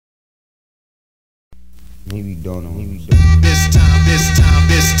Maybe don't know. This time, this time,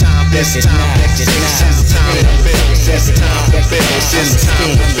 this time, this time, this time to build. This time to build. This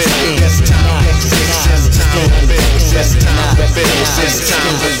time to build. This time to build. This time to build. This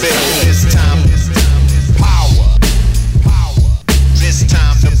time to build. This time power. This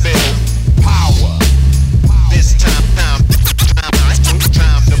time to build power. This time to build power.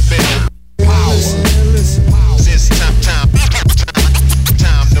 This time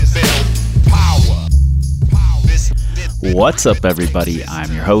to build power. What's up, everybody?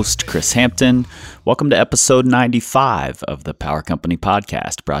 I'm your host, Chris Hampton. Welcome to episode 95 of the Power Company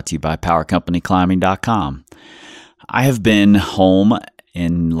Podcast, brought to you by PowerCompanyClimbing.com. I have been home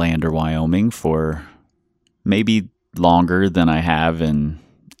in Lander, Wyoming for maybe longer than I have in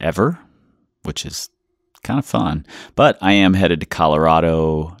ever, which is kind of fun. But I am headed to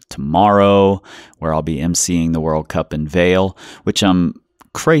Colorado tomorrow, where I'll be emceeing the World Cup in Vail, which I'm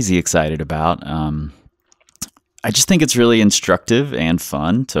crazy excited about. I just think it's really instructive and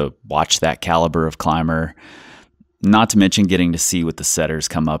fun to watch that caliber of climber, not to mention getting to see what the setters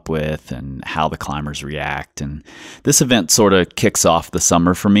come up with and how the climbers react. And this event sort of kicks off the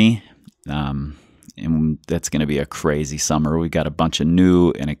summer for me, and that's going to be a crazy summer. We got a bunch of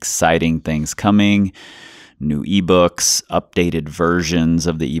new and exciting things coming, new ebooks, updated versions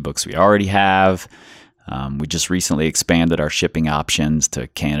of the ebooks we already have. We just recently expanded our shipping options to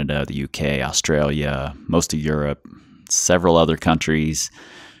Canada, the UK, Australia, most of Europe, several other countries.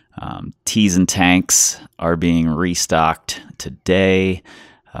 Tees and tanks are being restocked today.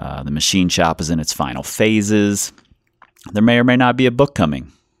 The machine shop is in its final phases. There may or may not be a book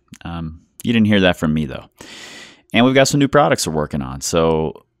coming. You didn't hear that from me, though. And we've got some new products we're working on.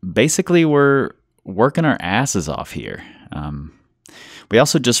 So basically, we're working our asses off here. We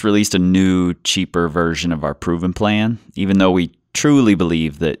also just released a new, cheaper version of our proven plan, even though we truly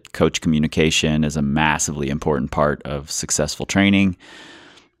believe that coach communication is a massively important part of successful training.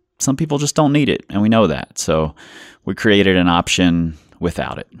 Some people just don't need it, and we know that. So we created an option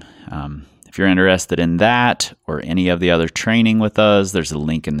without it. If you're interested in that or any of the other training with us, there's a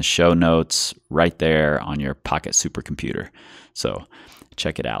link in the show notes right there on your pocket supercomputer. So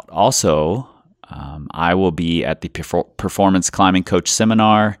check it out. Also, I will be at the Performance Climbing Coach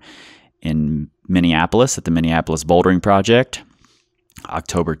Seminar in Minneapolis at the Minneapolis Bouldering Project,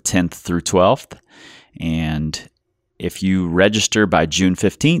 October 10th through 12th. And if you register by June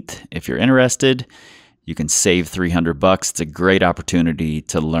 15th, if you're interested, you can save $300. It's a great opportunity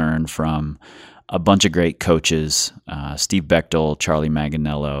to learn from a bunch of great coaches, Steve Bechtel, Charlie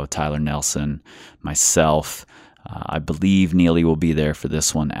Manganello, Tyler Nelson, myself. I believe Neely will be there for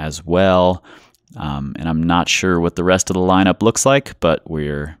this one as well. And I'm not sure what the rest of the lineup looks like, but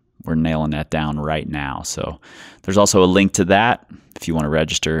we're nailing that down right now. So there's also a link to that if you want to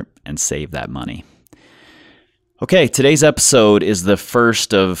register and save that money. Okay, today's episode is the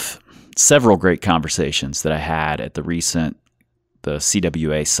first of several great conversations that I had at the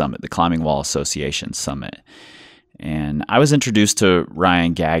CWA Summit, the Climbing Wall Association Summit. And I was introduced to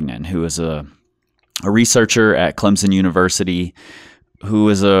Ryan Gagnon, who is a researcher at Clemson University, who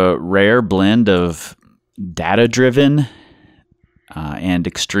is a rare blend of data-driven and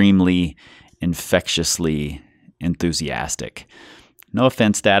extremely infectiously enthusiastic. No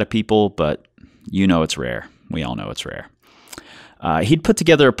offense, data people, but you know it's rare. We all know it's rare. He'd put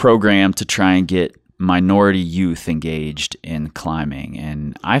together a program to try and get minority youth engaged in climbing,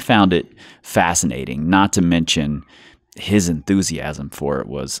 and I found it fascinating, not to mention his enthusiasm for it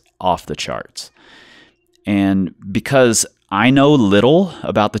was off the charts. And because I know little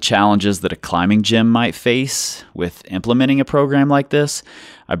about the challenges that a climbing gym might face with implementing a program like this,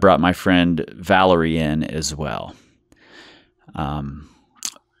 I brought my friend Valerie in as well.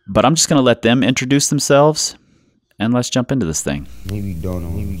 But I'm just going to let them introduce themselves, and let's jump into this thing. Maybe don't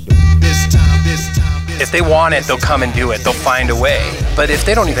know. If they want it, they'll come and do it. They'll find a way. But if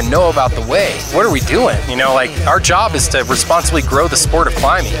they don't even know about the way, what are we doing? Our job is to responsibly grow the sport of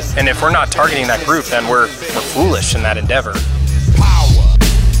climbing. And if we're not targeting that group, then we're foolish in that endeavor. Power.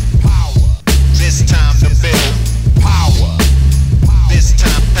 This time to build power. This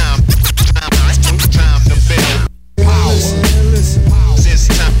time to build power. This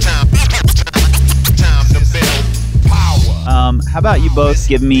time to build power. How about you both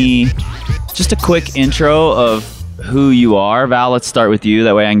give me just a quick intro of who you are. Val, let's start with you.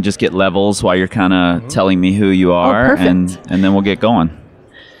 That way I can just get levels while you're kind of telling me who you are, and then we'll get going.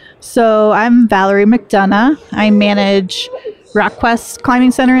 So I'm Valerie McDonough. I manage RockQuest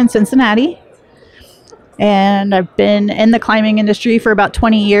Climbing Center in Cincinnati. And I've been in the climbing industry for about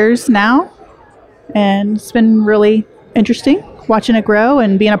 20 years now. And it's been really interesting watching it grow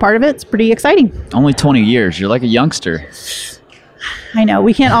and being a part of it. It's pretty exciting. Only 20 years. You're like a youngster. I know.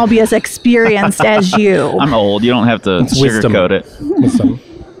 We can't all be as experienced as you. I'm old. You don't have to sugarcoat it. Wisdom.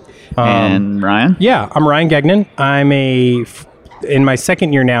 And Ryan? Yeah, I'm Ryan Gagnon. I'm in my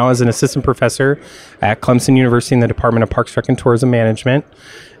second year now as an assistant professor at Clemson University in the Department of Parks, Rec, and Tourism Management.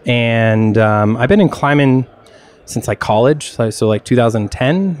 And I've been in climbing since like college, so like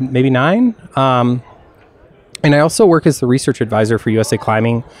 2010, maybe 9. And I also work as the research advisor for USA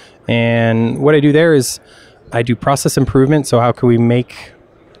Climbing. And what I do there is I do process improvement. So how can we make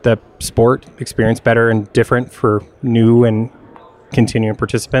the sport experience better and different for new and continuing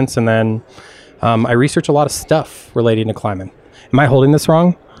participants? And then I research a lot of stuff relating to climbing. Am I holding this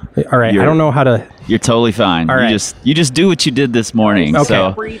wrong? All right. I don't know how to. You're totally fine. All right. You just do what you did this morning. Okay.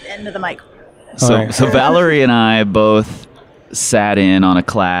 So, Breathe into the mic. so Valerie and I both sat in on a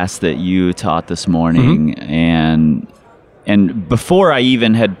class that you taught this morning, and before I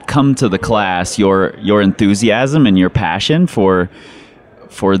even had come to the class, your enthusiasm and your passion for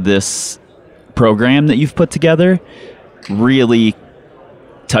this program that you've put together really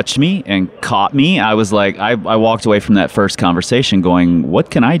touched me and caught me. I was like, I walked away from that first conversation going, what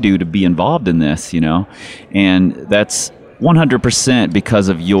can I do to be involved in this, And that's 100% because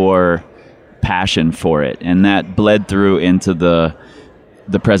of your passion for it. And that bled through into the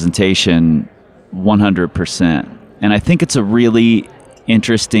presentation 100%. And I think it's a really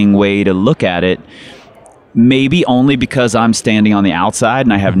interesting way to look at it, maybe only because I'm standing on the outside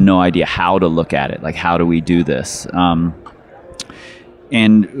and I have no idea how to look at it. Like, how do we do this?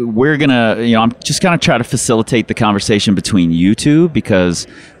 And we're going to, I'm just going to try to facilitate the conversation between you two because,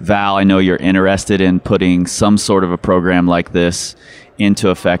 Val, I know you're interested in putting some sort of a program like this into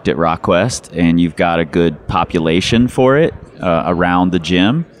effect at RockQuest, and you've got a good population for it around the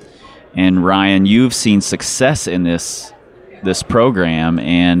gym. And Ryan, you've seen success in this program,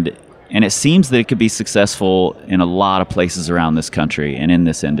 and it seems that it could be successful in a lot of places around this country and in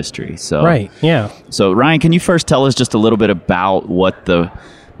this industry. So right, yeah. So Ryan, can you first tell us just a little bit about what the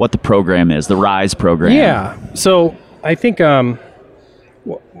program is, the RISE program? Yeah. So I think if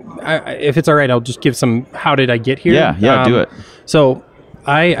it's all right, I'll just give some. How did I get here? Yeah, do it. So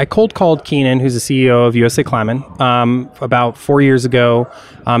I cold called Keenan, who's the CEO of USA Climbing, about 4 years ago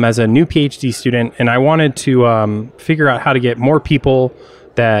as a new PhD student, and I wanted to figure out how to get more people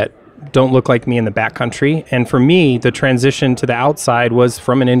that don't look like me in the backcountry. And for me, the transition to the outside was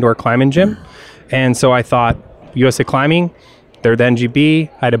from an indoor climbing gym. And so I thought, USA Climbing, they're the NGB.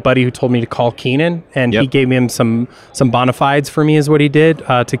 I had a buddy who told me to call Keenan, and he gave him some bona fides for me is what he did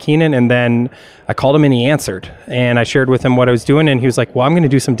to Keenan. And then I called him and he answered. And I shared with him what I was doing. And he was like, well, I'm going to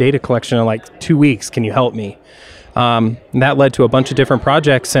do some data collection in like 2 weeks. Can you help me? And that led to a bunch of different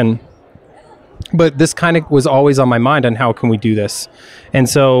projects. But this kind of was always on my mind on how can we do this. And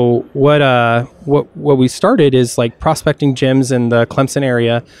so what we started is like prospecting gyms in the Clemson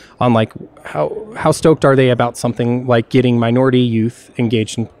area on like how stoked are they about something like getting minority youth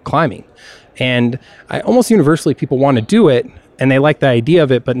engaged in climbing. And almost universally people want to do it and they like the idea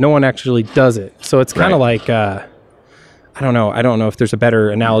of it, but no one actually does it. So it's kind of like, I don't know if there's a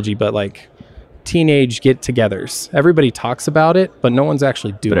better analogy, but like teenage get-togethers. Everybody talks about it, but no one's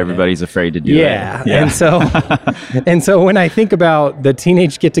actually doing it. But everybody's afraid to do it. Yeah. And so when I think about the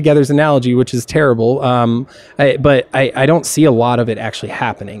teenage get-togethers analogy, which is terrible, but I don't see a lot of it actually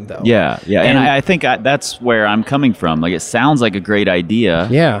happening, though. Yeah. And I think that's where I'm coming from. Like, it sounds like a great idea.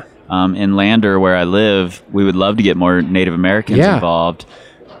 Yeah. In Lander, where I live, we would love to get more Native Americans involved,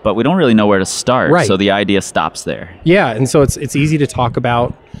 but we don't really know where to start. Right. So the idea stops there. Yeah. And so it's easy to talk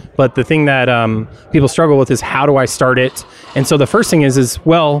about. But the thing that people struggle with is how do I start it? And so the first thing is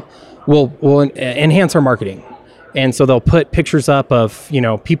we'll enhance our marketing. And so they'll put pictures up of,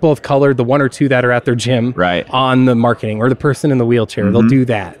 people of color, the one or two that are at their gym on the marketing, or the person in the wheelchair. Mm-hmm. They'll do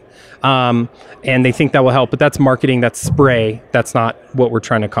that. And they think that will help, but that's marketing, that's spray. That's not what we're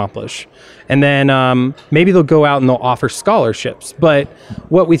trying to accomplish. And then maybe they'll go out and they'll offer scholarships. But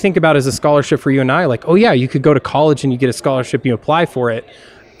what we think about as a scholarship for you and I, like, oh yeah, you could go to college and you get a scholarship, you apply for it.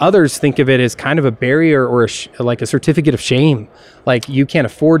 Others think of it as kind of a barrier or like a certificate of shame. Like, you can't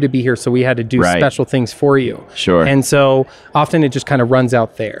afford to be here, so we had to do special things for you. Sure. And so often it just kind of runs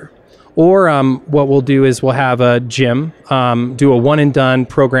out there. Or what we'll do is we'll have a gym do a one-and-done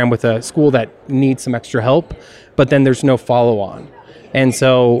program with a school that needs some extra help, but then there's no follow-on. And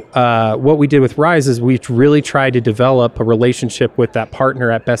so what we did with RISE is we really tried to develop a relationship with that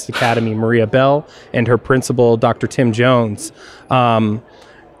partner at Best Academy, Maria Bell, and her principal, Dr. Tim Jones,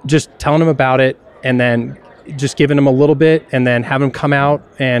 just telling them about it, and then just giving them a little bit and then have them come out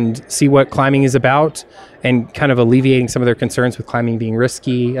and see what climbing is about, and kind of alleviating some of their concerns with climbing being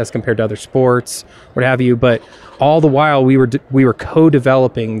risky as compared to other sports, what have you. But all the while we were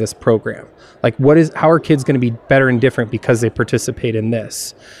co-developing this program. Like, how are kids going to be better and different because they participate in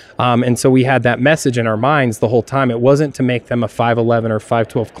this? And so we had that message in our minds the whole time. It wasn't to make them a 5'11" or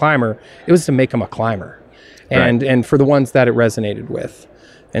 5'12" climber. It was to make them a climber. And for the ones that it resonated with.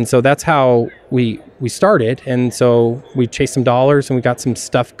 And so that's how we started. And so we chased some dollars and we got some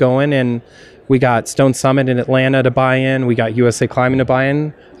stuff going, and we got Stone Summit in Atlanta to buy in. We got USA Climbing to buy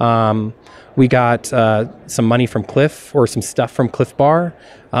in. We got some money from Cliff, or some stuff from Cliff Bar.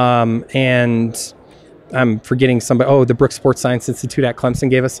 And I'm forgetting somebody. Oh, the Brooks Sports Science Institute at Clemson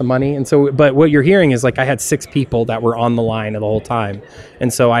gave us some money. And so, but what you're hearing is, like, I had 6 people that were on the line the whole time.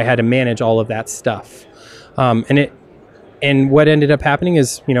 And so I had to manage all of that stuff. And what ended up happening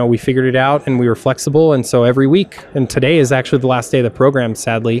is, we figured it out and we were flexible. And so every week, and today is actually the last day of the program,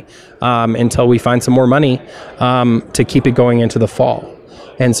 sadly, until we find some more money to keep it going into the fall.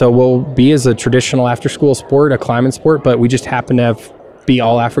 And so we'll be as a traditional after-school sport, a climbing sport, but we just happen to be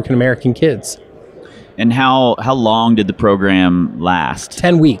all African-American kids. And how long did the program last?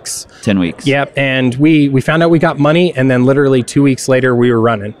 10 weeks. 10 weeks. Yep. And we found out we got money, and then literally 2 weeks later we were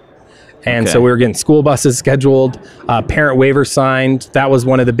running. And so we were getting school buses scheduled, parent waiver signed. That was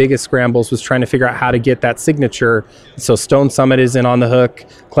one of the biggest scrambles, was trying to figure out how to get that signature. So Stone Summit isn't on the hook.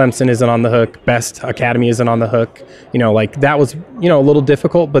 Clemson isn't on the hook. Best Academy isn't on the hook. That was, a little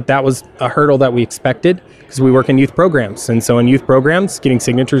difficult, but that was a hurdle that we expected because we work in youth programs. And so in youth programs, getting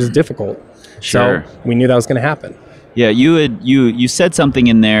signatures is difficult. Sure. So we knew that was going to happen. Yeah, you said something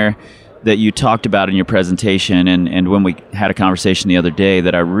in there that you talked about in your presentation, and when we had a conversation the other day,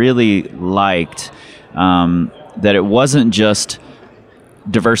 that I really liked, that it wasn't just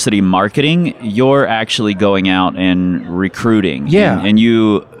diversity marketing. You're actually going out and recruiting. Yeah. And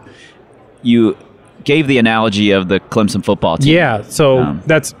you gave the analogy of the Clemson football team. Yeah, so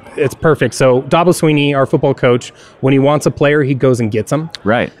it's perfect. So Dabo Sweeney, our football coach, when he wants a player, he goes and gets them.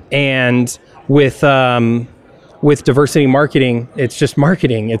 Right. And with diversity marketing, it's just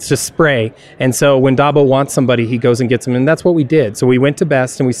marketing. It's just spray. And so when Dabo wants somebody, he goes and gets them. And that's what we did. So we went to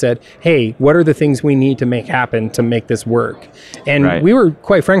Best and we said, hey, what are the things we need to make happen to make this work? And we were,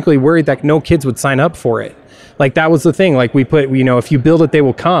 quite frankly, worried that no kids would sign up for it. Like, that was the thing. Like, we put, if you build it, they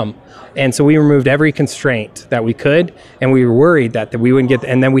will come. And so we removed every constraint that we could. And we were worried that we wouldn't get,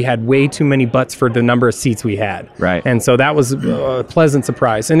 and then we had way too many butts for the number of seats we had. Right. And so that was a pleasant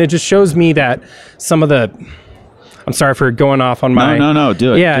surprise. And it just shows me that some of the, I'm sorry for going off on my... No,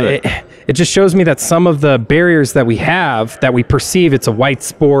 do it. Yeah, do it. It just shows me that some of the barriers that we have, that we perceive it's a white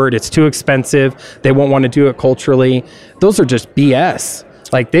sport, it's too expensive, they won't want to do it culturally, those are just BS.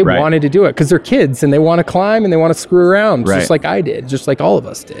 Like, they wanted to do it because they're kids and they want to climb and they want to screw around, just like I did, just like all of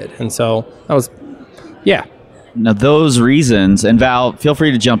us did. And so that was, Now, those reasons, and Val, feel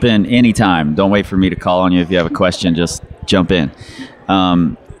free to jump in anytime. Don't wait for me to call on you. If you have a question, just jump in.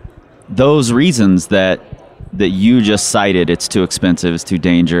 Those reasons that you just cited, it's too expensive, it's too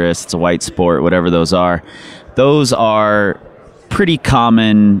dangerous, it's a white sport, whatever those are pretty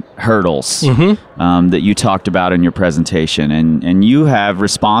common hurdles that you talked about in your presentation. And you have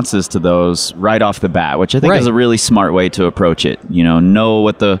responses to those right off the bat, which I think is a really smart way to approach it. Know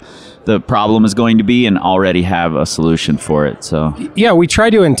what the problem is going to be and already have a solution for it. So yeah, we try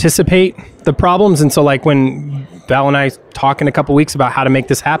to anticipate the problems. And so, like, when Val and I talk in a couple weeks about how to make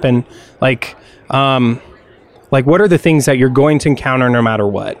this happen, like what are the things that you're going to encounter no matter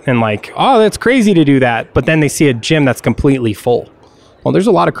what? And like, oh, that's crazy to do that. But then they see a gym that's completely full. Well, there's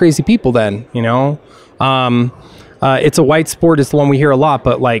a lot of crazy people then, it's a white sport is the one we hear a lot,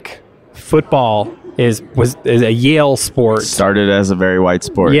 but like football is a Yale sport. Started as a very white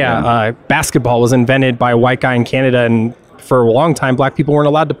sport. Yeah. Basketball was invented by a white guy in Canada, and for a long time, black people weren't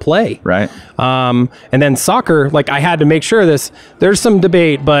allowed to play. Right. And then soccer, like, I had to make sure there's some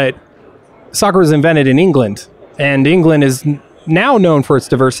debate, but soccer was invented in England. And England is now known for its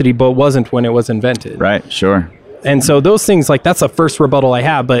diversity, but wasn't when it was invented. Right, sure. And so those things, like, that's the first rebuttal I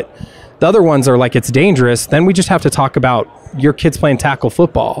have. But the other ones are like, it's dangerous. Then we just have to talk about your kids playing tackle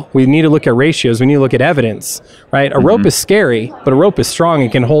football. We need to look at ratios. We need to look at evidence, right? A rope is scary, but a rope is strong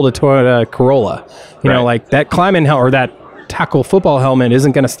and can hold a Toyota Corolla. You know, like that climbing or that tackle football helmet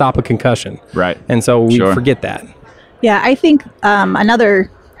isn't going to stop a concussion. Right. And so we forget that. Yeah, I think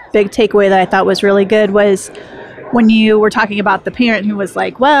another big takeaway that I thought was really good was when you were talking about the parent who was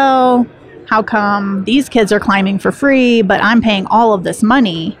like, well, how come these kids are climbing for free, but I'm paying all of this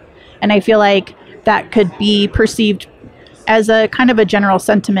money? And I feel like that could be perceived as a kind of a general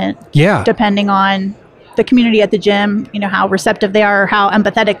sentiment. Yeah. Depending on the community at the gym, how receptive they are, how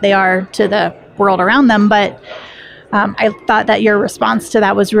empathetic they are to the world around them. But I thought that your response to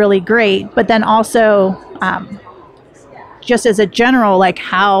that was really great. But then also, just as a general, like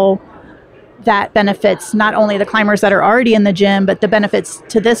how that benefits not only the climbers that are already in the gym, but the benefits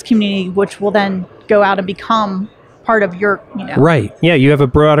to this community, which will then go out and become part of your, Right. Yeah, you have a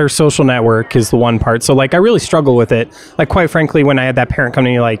broader social network is the one part. So like I really struggle with it. Like quite frankly, when I had that parent come to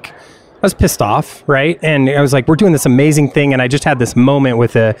me, like I was pissed off, right? And I was like, we're doing this amazing thing. And I just had this moment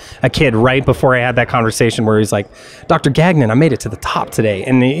with a kid right before I had that conversation where he's like, Dr. Gagnon, I made it to the top today.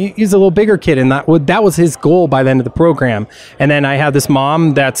 And he's a little bigger kid. And that was his goal by the end of the program. And then I had this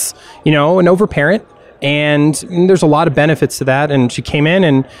mom that's, an overparent. And there's a lot of benefits to that. And she came in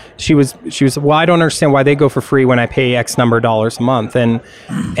and she was, well, I don't understand why they go for free when I pay X number of dollars a month. And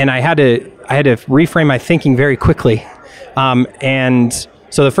I had to reframe my thinking very quickly.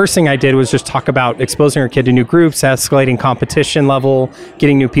 So the first thing I did was just talk about exposing our kid to new groups, escalating competition level,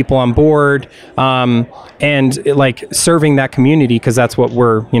 getting new people on board, and like serving that community, because that's what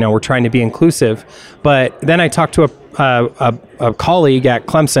we're trying to be inclusive. But then I talked to a colleague at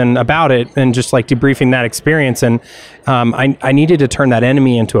Clemson about it and just like debriefing that experience. And I needed to turn that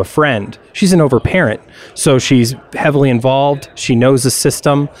enemy into a friend. She's an overparent, so she's heavily involved. She knows the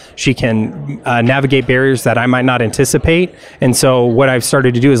system. She can navigate barriers that I might not anticipate. And so what I've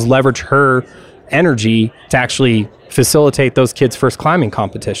started to do is leverage her energy to actually facilitate those kids' first climbing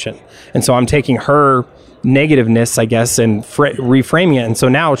competition. And so I'm taking her negativeness, I guess, and reframing it. And so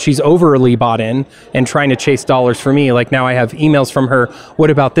now she's overly bought in and trying to chase dollars for me. Like now I have emails from her, what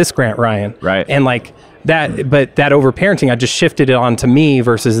about this grant, Ryan? Right. And like that, but that overparenting, I just shifted it onto me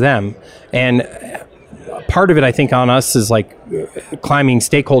versus them. And part of it, I think, on us is like climbing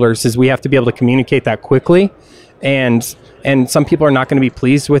stakeholders is we have to be able to communicate that quickly. And some people are not going to be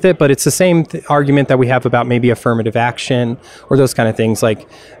pleased with it, but it's the same argument that we have about maybe affirmative action or those kind of things. Like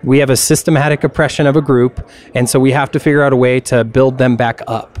we have a systematic oppression of a group, and so we have to figure out a way to build them back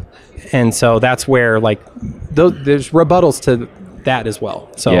up. And so that's where like there's rebuttals to that as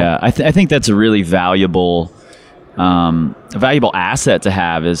well. So yeah, I think that's a really valuable asset to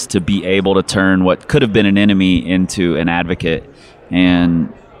have, is to be able to turn what could have been an enemy into an advocate.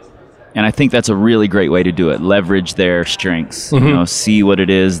 And I think that's a really great way to do it. Leverage their strengths, see what it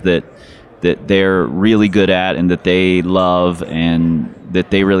is that they're really good at and that they love and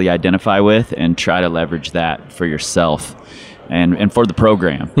that they really identify with, and try to leverage that for yourself and for the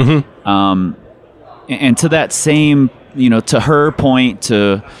program. And to that same, to her point,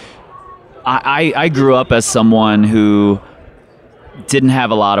 I grew up as someone who didn't have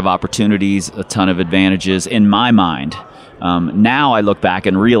a lot of opportunities, a ton of advantages in my mind. Now I look back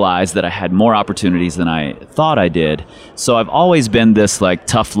and realize that I had more opportunities than I thought I did. So I've always been this like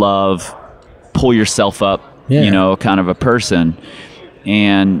tough love, pull yourself up, kind of a person.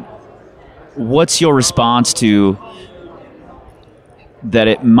 And what's your response to that?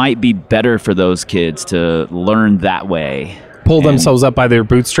 It might be better for those kids to learn that way. Pull themselves up by their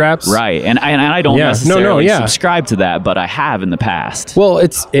bootstraps. Right. And I don't necessarily subscribe to that, but I have in the past. Well,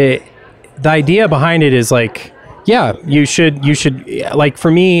 the idea behind it is like, yeah, you should, like for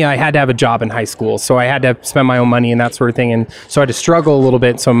me, I had to have a job in high school, so I had to spend my own money and that sort of thing. And so I had to struggle a little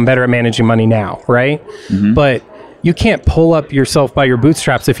bit, so I'm better at managing money now, right? But you can't pull up yourself by your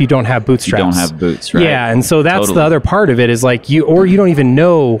bootstraps if you don't have bootstraps. You don't have boots, right? Yeah, and so that's the other part of it is like you don't even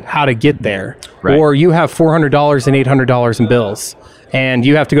know how to get there. Right. Or you have $400 and $800 in bills, and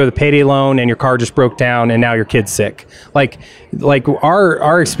you have to go to the payday loan, and your car just broke down, and now your kid's sick. Like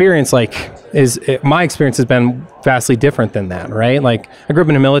our experience, my experience has been vastly different than that, right? Like I grew up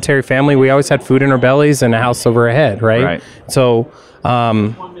in a military family. We always had food in our bellies and a house over our head, right? So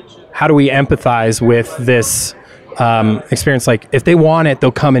how do we empathize with this experience? Like if they want it,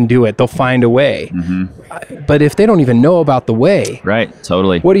 they'll come and do it. They'll find a way. But if they don't even know about the way, right?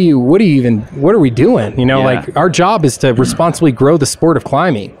 Totally. What are we doing? Like our job is to responsibly grow the sport of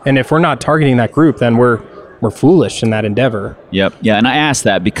climbing. And if we're not targeting that group, then we're foolish in that endeavor. Yep. Yeah. And I ask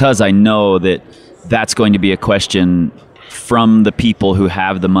that because I know that that's going to be a question from the people who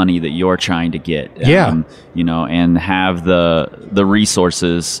have the money that you're trying to get. And have the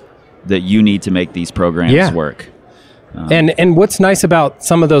resources that you need to make these programs work. And what's nice about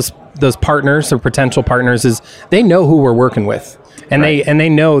some of those partners or potential partners is they know who we're working with. And they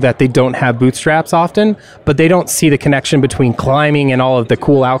know that they don't have bootstraps often, but they don't see the connection between climbing and all of the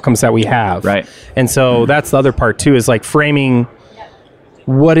cool outcomes that we have. Right. And so that's the other part too, is like framing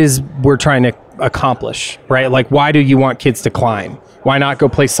what is we're trying to accomplish, right? Like, why do you want kids to climb? Why not go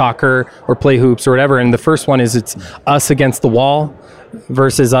play soccer or play hoops or whatever? And the first one is it's us against the wall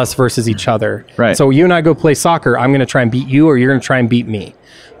versus us versus each other. Right. So you and I go play soccer, I'm going to try and beat you, or you're going to try and beat me.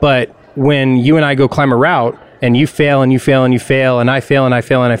 But when you and I go climb a route and you fail and you fail and you fail and I fail and I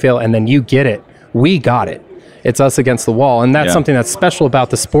fail and I fail, and then you get it, we got it. It's us against the wall. And that's something that's special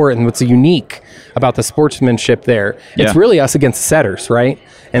about the sport and what's unique about the sportsmanship there. Yeah. It's really us against the setters, right?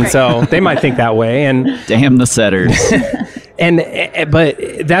 And so they might think that way. And Damn the setters.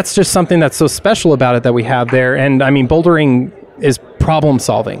 but that's just something that's so special about it that we have there. And I mean, bouldering is problem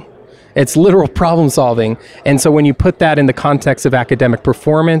solving. It's literal problem solving. And so when you put that in the context of academic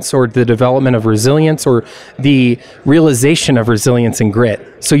performance or the development of resilience or the realization of resilience and grit,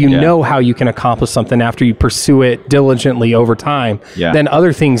 so you know how you can accomplish something after you pursue it diligently over time, then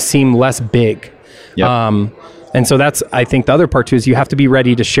other things seem less big. Yep. And so that's, I think the other part too, is you have to be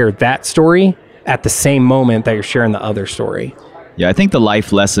ready to share that story at the same moment that you're sharing the other story. Yeah, I think the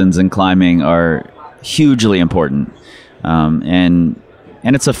life lessons in climbing are hugely important.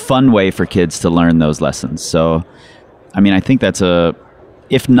 And it's a fun way for kids to learn those lessons. So, I mean, I think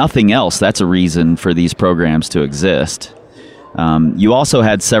if nothing else, that's a reason for these programs to exist. You also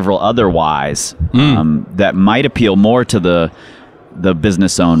had several other whys that might appeal more to the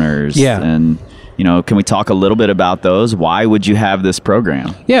business owners. Yeah. And, can we talk a little bit about those? Why would you have this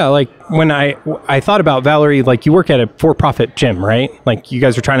program? Yeah, like when I thought about Valerie, like you work at a for-profit gym, right? Like you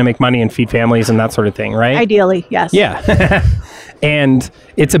guys are trying to make money and feed families and that sort of thing, right? Ideally, yes. Yeah. And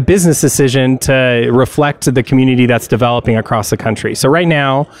it's a business decision to reflect the community that's developing across the country. So right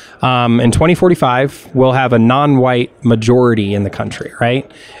now, in 2045, we'll have a non-white majority in the country,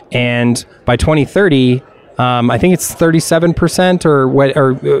 right? And by 2030, I think it's 37%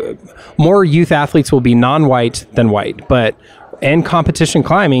 or more youth athletes will be non-white than white. But in competition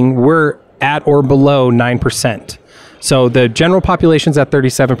climbing, we're at or below 9%. So the general population's at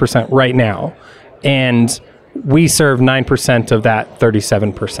 37% right now. And we serve 9% of that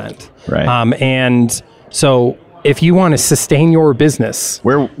 37%. Right. And so if you want to sustain your business,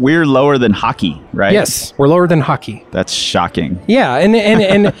 we're lower than hockey, right? Yes, we're lower than hockey. That's shocking. Yeah,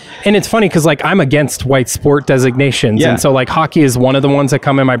 and it's funny because like I'm against white sport designations, and so like hockey is one of the ones that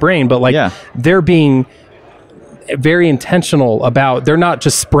come in my brain. But like they're being very intentional about, they're not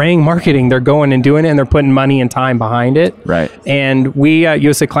just spraying marketing, they're going and doing it and they're putting money and time behind it. Right. And we at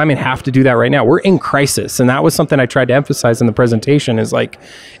USA Climbing have to do that right now. We're in crisis. And that was something I tried to emphasize in the presentation is like,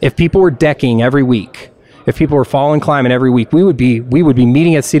 if people were decking every week, if people were falling climbing every week, we would be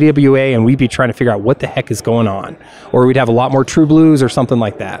meeting at CWA and we'd be trying to figure out what the heck is going on. Or we'd have a lot more true blues or something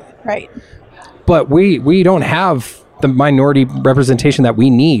like that. Right. But we don't have the minority representation that we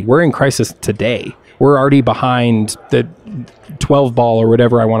need. We're in crisis today. We're already behind the 12 ball or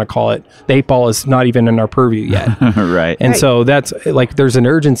whatever I want to call it. The 8 ball is not even in our purview yet. Right. And so that's like, there's an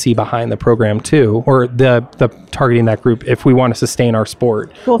urgency behind the program too, or the targeting that group if we want to sustain our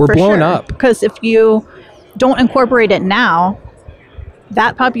sport. Well, we're blowing up. Because if you don't incorporate it now,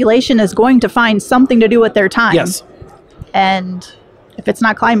 that population is going to find something to do with their time. Yes. And if it's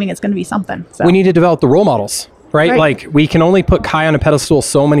not climbing, it's going to be something. So. We need to develop the role models. Right? Like we can only put Kai on a pedestal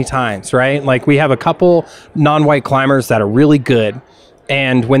so many times, right? Like we have a couple non-white climbers that are really good.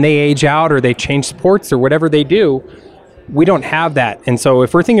 And when they age out or they change sports or whatever they do, we don't have that. And so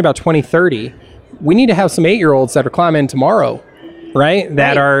if we're thinking about 2030, we need to have some 8-year-olds that are climbing tomorrow, right?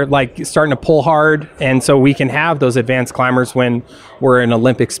 That are like starting to pull hard. And so we can have those advanced climbers when we're an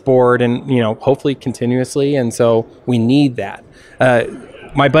Olympic sport and, hopefully continuously. And so we need that.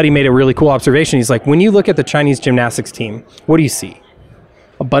 My buddy made a really cool observation. He's like, when you look at the Chinese gymnastics team, what do you see?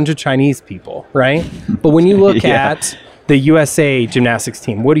 A bunch of Chinese people, right? But when you look at the USA gymnastics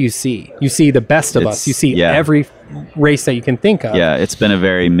team, what do you see? You see the best of us. You see every race that you can think of. Yeah, it's been a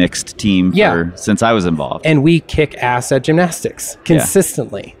very mixed team since I was involved. And we kick ass at gymnastics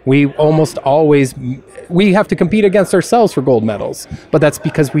consistently. We almost always, we have to compete against ourselves for gold medals, but that's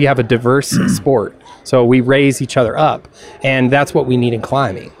because we have a diverse sport. So we raise each other up, and that's what we need in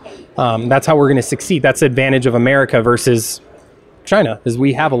climbing. That's how we're going to succeed. That's the advantage of America versus China, is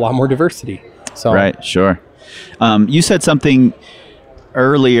we have a lot more diversity. So right, sure. You said something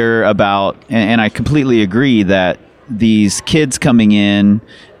earlier about, and I completely agree, that these kids coming in,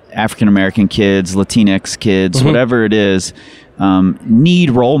 African-American kids, Latinx kids, whatever it is,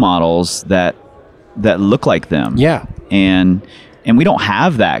 need role models that look like them. Yeah. And we don't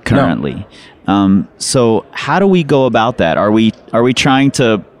have that currently. No. So how do we go about that? Are we trying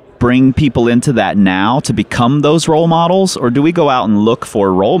to bring people into that now to become those role models, or do we go out and look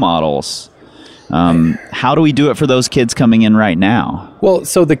for role models? How do we do it for those kids coming in right now? Well,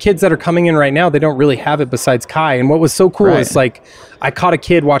 so the kids that are coming in right now, they don't really have it besides Kai. And what was so cool is like, I caught a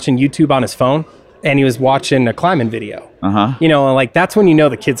kid watching YouTube on his phone, and he was watching a climbing video. You know, and like that's when you know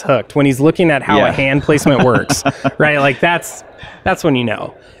the kid's hooked, when he's looking at how a hand placement works, right? Like that's when you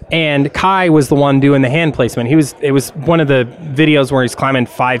know. And Kai was the one doing the hand placement. It was one of the videos where he's climbing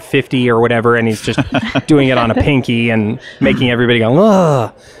 550 or whatever, and he's just doing it on a pinky and making everybody go,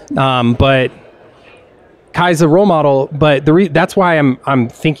 ugh. But Kai's a role model, but that's why I'm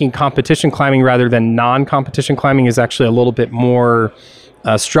thinking competition climbing rather than non-competition climbing is actually a little bit more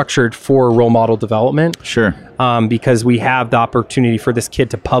structured for role model development. Sure. Because we have the opportunity for this kid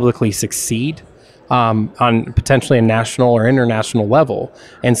to publicly succeed on potentially a national or international level.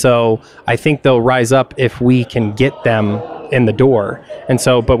 And so I think they'll rise up if we can get them in the door. And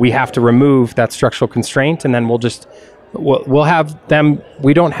so, but we have to remove that structural constraint, and then we'll have them.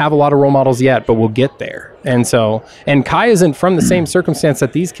 We don't have a lot of role models yet, but we'll get there. And so, and Kai isn't from the same circumstance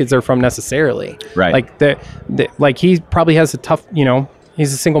that these kids are from necessarily. Right. Like like he probably has a tough, you know,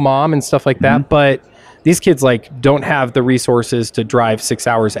 he's a single mom and stuff like that, but these kids like don't have the resources to drive 6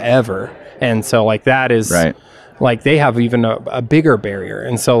 hours ever. And so like that is like they have even a bigger barrier.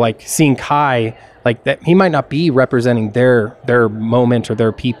 And so like seeing Kai like that, he might not be representing their moment or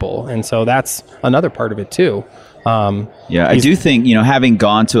their people. And so that's another part of it too. I do think, you know, having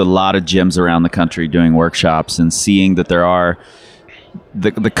gone to a lot of gyms around the country doing workshops and seeing that there are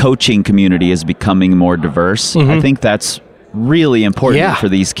the coaching community is becoming more diverse. I think that's really important for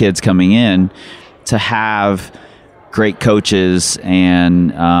these kids coming in to have great coaches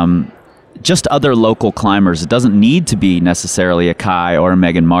and just other local climbers. It doesn't need to be necessarily a Kai or a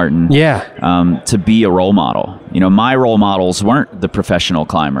Megan Martin to be a role model. You know, my role models weren't the professional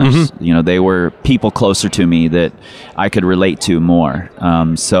climbers. You know, they were people closer to me that I could relate to more.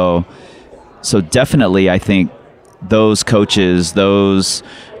 So definitely I think those coaches, those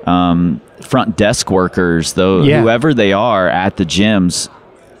front desk workers, whoever they are at the gyms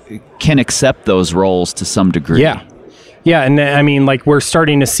can accept those roles to some degree. Yeah, and I mean, like we're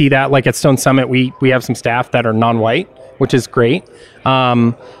starting to see that. Like at Stone Summit, we have some staff that are non-white, which is great.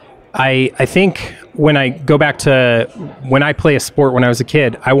 I think when I go back to when I play a sport when I was a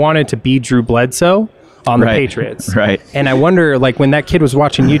kid, I wanted to be Drew Bledsoe on the Patriots. Right. And I wonder, like, when that kid was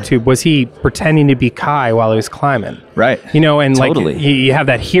watching YouTube, was he pretending to be Kai while he was climbing? Right. You know, and totally. like you have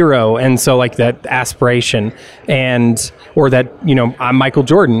that hero, and so like that aspiration, or that, you know, I'm Michael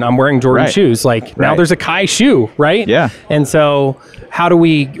Jordan, I'm wearing Jordan shoes. Like now there's a Kai shoe, right? Yeah. And so how do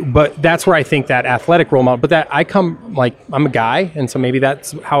we? But that's where I think that athletic role model. But that I'm a guy, and so maybe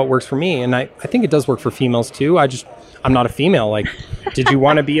that's how it works for me. And I think it does work for females too. I'm not a female. Like, did you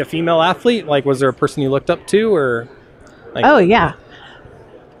want to be a female athlete? Like, was there a person you looked up to, or? Like, oh yeah,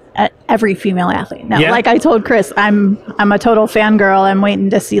 every female athlete. No, like I told Chris, I'm a total fangirl. I'm waiting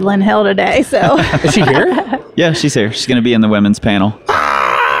to see Lynn Hill today. So is she here? Yeah, she's here. She's going to be in the women's panel.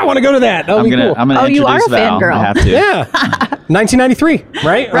 I want to go to that. That'll be cool. I'm gonna introduce you are a Val. fangirl. I have to. Yeah, 1993,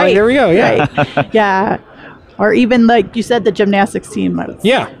 right? Right. There we go. Yeah. Right. Yeah. Or even like you said, the gymnastics team. Was,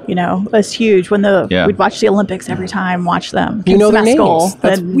 you know, was huge when we'd watch the Olympics every time. Watch them. You know their names.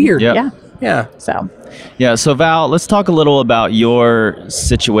 That's weird. Yeah. So Val, let's talk a little about your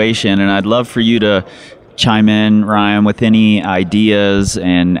situation, and I'd love for you to chime in, Ryan, with any ideas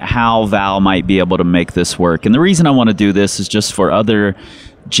and how Val might be able to make this work. And the reason I want to do this is just for other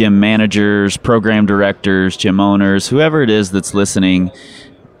gym managers, program directors, gym owners, whoever it is that's listening,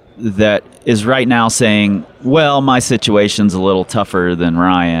 that is right now saying, well, my situation's a little tougher than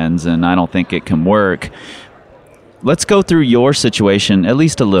Ryan's and I don't think it can work. Let's go through your situation at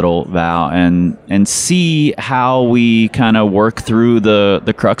least a little, Val, and see how we kind of work through the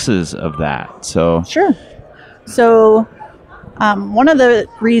cruxes of that. So sure. So one of the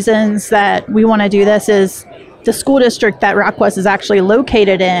reasons that we want to do this is the school district that Rockwest is actually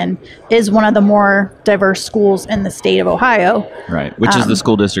located in is one of the more diverse schools in the state of Ohio. Right, which is the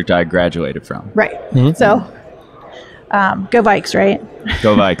school district I graduated from. Right. Mm-hmm. So, go Vikes, right?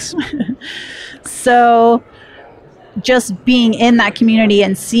 Go Vikes. So, just being in that community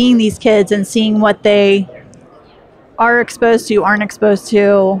and seeing these kids and seeing what they are exposed to, aren't exposed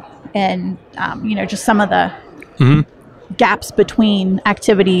to, and, you know, just some of the gaps between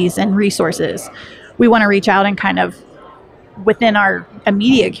activities and resources. We want to reach out and kind of within our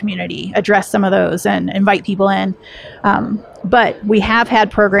immediate community address some of those and invite people in. But we have had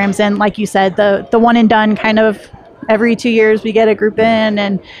programs in, like you said, the one and done kind of every 2 years we get a group in,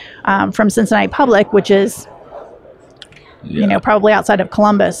 and from Cincinnati Public, which is, you know, probably outside of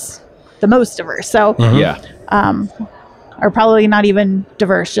Columbus, the most diverse. So, are probably not even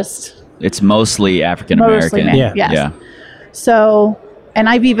diverse, just It's mostly African Mostly American. men, yes. Yeah. So, and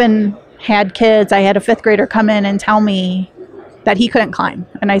I've even had kids. I had a 5th grader come in and tell me that he couldn't climb,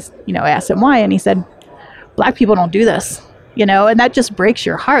 and I asked him why, and he said, "Black people don't do this." And that just breaks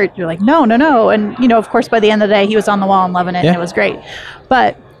your heart. You're like, no. And, of course, by the end of the day, he was on the wall and loving it, and it was great.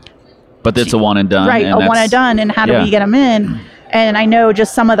 But it's a one and done. Right, and a one and done. And how do we get them in? And I know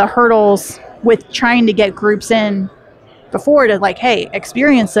just some of the hurdles with trying to get groups in before to like, hey,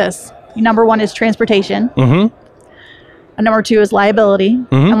 experience this. Number 1 is transportation. Mm-hmm. And number 2 is liability.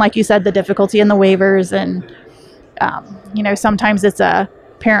 Mm-hmm. And like you said, the difficulty in the waivers. And, sometimes it's a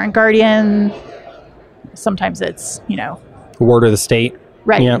parent guardian. Sometimes it's, Ward of the state.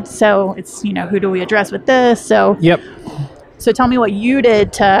 right. Yep. So it's, who do we address with this? So, Yep. so tell me what you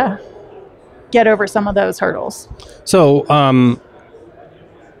did to get over some of those hurdles. So,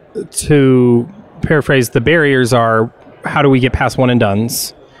 to paraphrase, the barriers are: how do we get past one and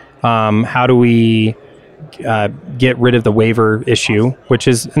dones? How do we get rid of the waiver issue, which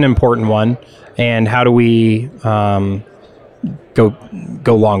is an important one? And how do we go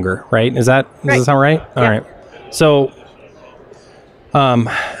longer? Right? Does that sound right? All right. So,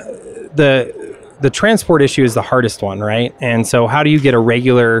 the transport issue is the hardest one, right? And so, how do you get a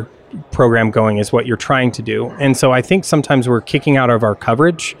regular program going is what you're trying to do. And so I think sometimes we're kicking out of our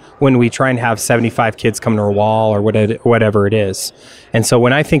coverage when we try and have 75 kids come to a wall or whatever it is. And so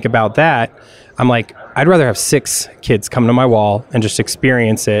when I think about that, I'm like, I'd rather have 6 kids come to my wall and just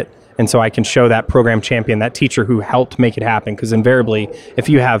experience it. And so I can show that program champion, that teacher who helped make it happen. Because invariably, if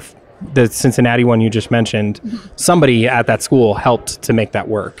you have the Cincinnati one you just mentioned, somebody at that school helped to make that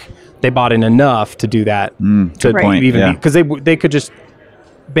work. They bought in enough to do that. Good point. Because they could just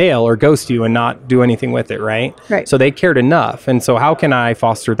bail or ghost you and not do anything with it, right? Right. So they cared enough. And so how can I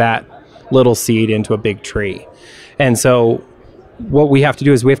foster that little seed into a big tree? And so what we have to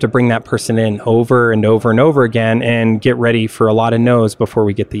do is we have to bring that person in over and over and over again and get ready for a lot of no's before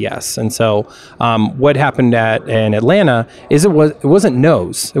we get the yes. And so what happened in Atlanta is it wasn't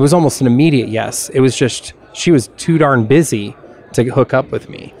no's. It was almost an immediate yes. It was just she was too darn busy to hook up with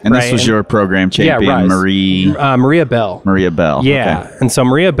me. And this was your program champion, Maria Bell. Maria Bell. Yeah. Okay. And so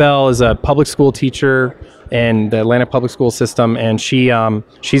Maria Bell is a public school teacher in the Atlanta public school system, and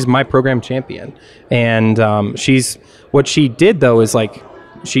she's my program champion. And what she did though is like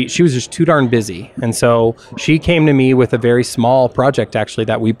she was just too darn busy. And so she came to me with a very small project actually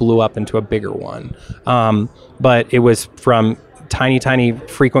that we blew up into a bigger one. But it was from tiny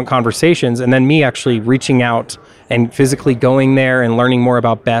frequent conversations, and then me actually reaching out and physically going there and learning more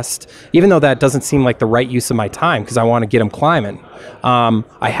about BEST, even though that doesn't seem like the right use of my time because I want to get them climbing.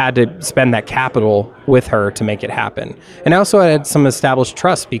 I had to spend that capital with her to make it happen. And I also had some established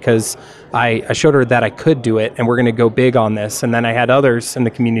trust because I showed her that I could do it and we're going to go big on this. And then I had others in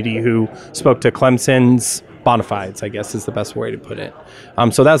the community who spoke to Clemson's bona fides, I guess is the best way to put it.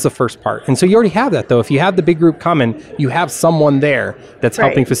 So that's the first part. And so you already have that, though. If you have the big group coming, you have someone there that's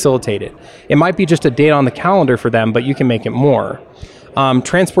helping facilitate it. It might be just a date on the calendar for them, but you can make it more.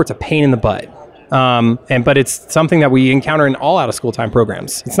 Transport's a pain in the butt. But it's something that we encounter in all out-of-school time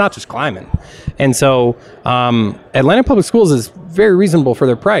programs. It's not just climbing. And so Atlanta Public Schools is very reasonable for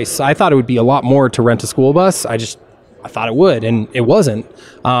their price. I thought it would be a lot more to rent a school bus. I thought it would, and it wasn't.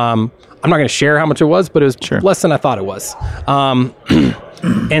 I'm not going to share how much it was, but it was less than I thought it was.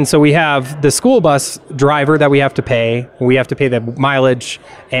 And so we have the school bus driver that we have to pay. We have to pay the mileage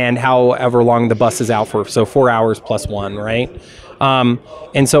and however long the bus is out for. So 4 hours plus 1, right?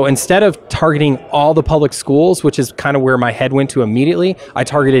 And so instead of targeting all the public schools, which is kind of where my head went to immediately, I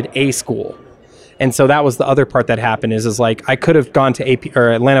targeted a school. And so that was the other part that happened is like I could have gone to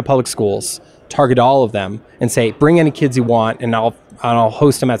Atlanta Public Schools, target all of them, and say, bring any kids you want, and I'll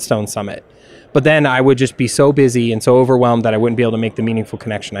host them at Stone Summit. But then I would just be so busy and so overwhelmed that I wouldn't be able to make the meaningful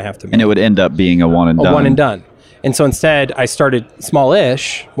connection I have to make. And it would end up being a one and done. And so instead, I started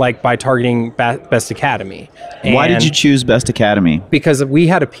small-ish, like by targeting Best Academy. Why did you choose Best Academy? Because we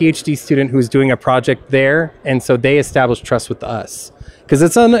had a PhD student who was doing a project there, and so they established trust with us. Because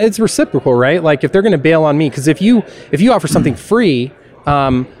it's reciprocal, right? Like if they're going to bail on me, because if you offer something free,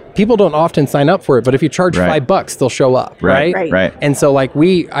 people don't often sign up for it, but if you charge $5, they'll show up, right? And so like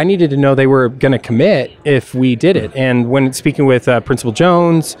I needed to know they were going to commit if we did it. And when speaking with Principal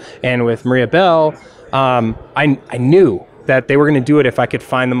Jones and with Maria Bell, I knew that they were going to do it if I could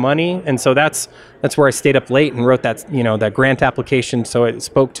find the money. And so that's where I stayed up late and wrote that grant application. So it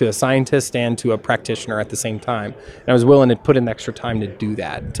spoke to a scientist and to a practitioner at the same time. And I was willing to put in extra time to do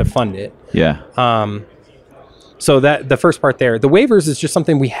that, to fund it. Yeah. So that the first part there, the waivers is just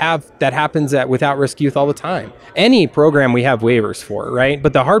something we have that happens at Without Risk Youth all the time. Any program we have waivers for, right?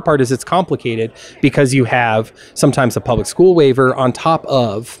 But the hard part is it's complicated because you have sometimes a public school waiver on top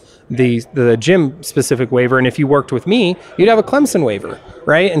of the gym specific waiver. And if you worked with me, you'd have a Clemson waiver,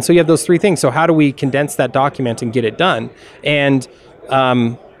 right? And so you have those three things. So how do we condense that document and get it done? And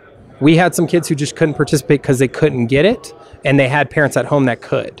we had some kids who just couldn't participate because they couldn't get it, and they had parents at home that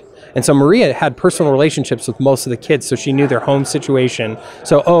could. And so Maria had personal relationships with most of the kids, so she knew their home situation.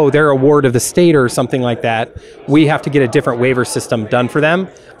 So, they're a ward of the state or something like that. We have to get a different waiver system done for them.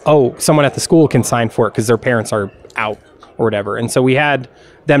 Someone at the school can sign for it because their parents are out or whatever. And so we had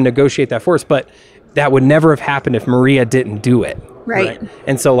them negotiate that for us, but that would never have happened if Maria didn't do it. Right.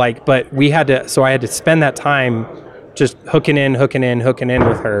 And so I had to spend that time just hooking in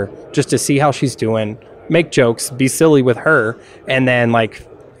with her just to see how she's doing, make jokes, be silly with her. And then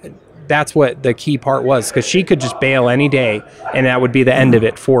that's what the key part was, because she could just bail any day and that would be the end of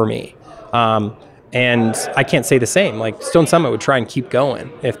it for me. And I can't say the same. Like Stone Summit would try and keep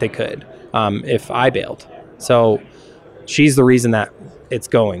going if they could, if I bailed. So she's the reason that it's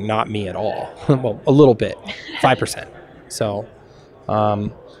going, not me at all. Well, a little bit, 5%. So,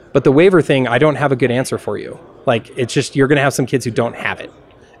 but the waiver thing, I don't have a good answer for you. Like, it's just, you're going to have some kids who don't have it,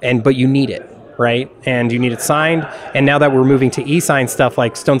 but you need it, right? And you need it signed. And now that we're moving to e-sign stuff,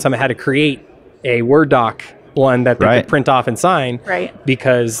 like Stone Summit had to create a Word doc one that they could print off and sign,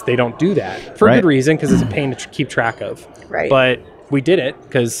 because they don't do that for good reason, because it's a pain to keep track of. Right. But we did it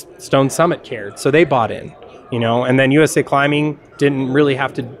because Stone Summit cared, so they bought in, and then USA Climbing didn't really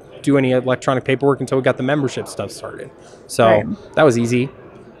have to do any electronic paperwork until we got the membership stuff started. So that was easy.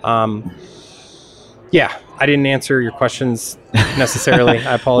 Yeah, I didn't answer your questions necessarily.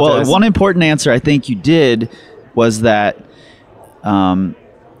 I apologize. Well, one important answer I think you did was that Val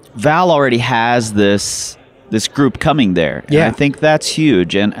already has this group coming there. And I think that's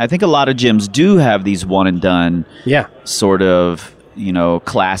huge. And I think a lot of gyms do have these one and done sort of,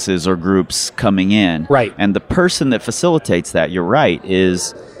 classes or groups coming in. Right. And the person that facilitates that, you're right,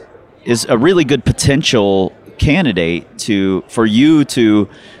 is a really good potential candidate for you to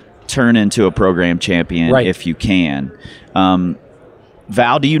turn into a program champion if you can.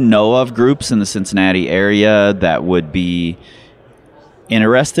 Val, do you know of groups in the Cincinnati area that would be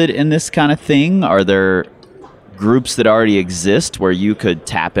interested in this kind of thing? Are there groups that already exist where you could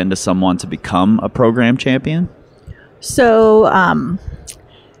tap into someone to become a program champion? So I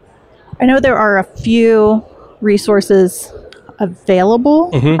know there are a few resources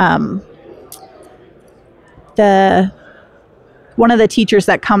available. One of the teachers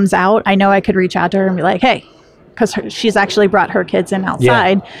that comes out, I know I could reach out to her and be like, hey, because she's actually brought her kids in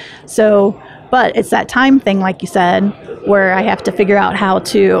outside. So, but it's that time thing, like you said, where I have to figure out how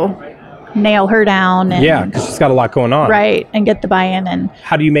to nail her down. And, because she's got a lot going on. Right, and get the buy-in. And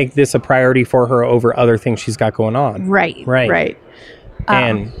how do you make this a priority for her over other things she's got going on? Right.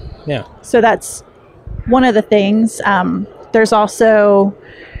 And, So that's one of the things. There's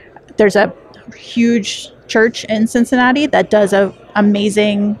a huge church in Cincinnati that does an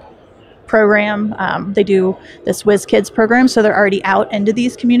amazing program. They do this Whiz Kids program, so they're already out into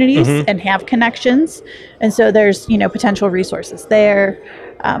these communities and have connections. And so there's, potential resources there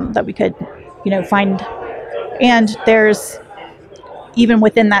that we could, find. And there's, even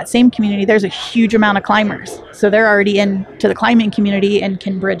within that same community, there's a huge amount of climbers. So they're already into the climbing community and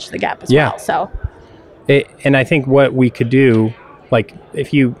can bridge the gap as well. So, and I think what we could do, like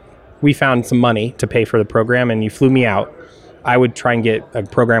we found some money to pay for the program and you flew me out, I would try and get a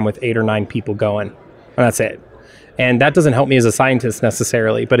program with 8 or 9 people going, and that's it. And that doesn't help me as a scientist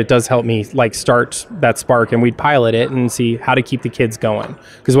necessarily, but it does help me start that spark, and we'd pilot it and see how to keep the kids going.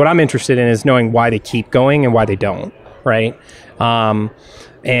 Because what I'm interested in is knowing why they keep going and why they don't, right?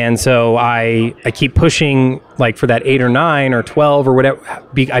 And so I keep pushing for that 8 or 9 or 12 or whatever.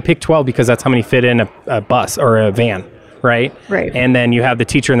 I picked 12 because that's how many fit in a bus or a van. Right. And then you have the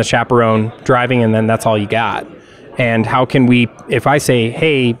teacher and the chaperone driving, and then that's all you got. And how can we, if I say,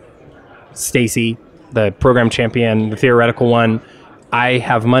 hey, Stacy, the program champion, the theoretical one, I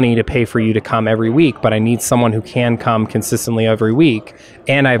have money to pay for you to come every week, but I need someone who can come consistently every week,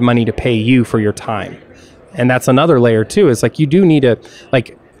 and I have money to pay you for your time. And that's another layer too, is you do need to,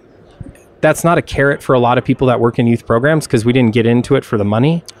 that's not a carrot for a lot of people that work in youth programs, because we didn't get into it for the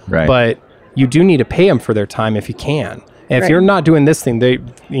money. Right. But you do need to pay them for their time if you can. And if you're not doing this thing,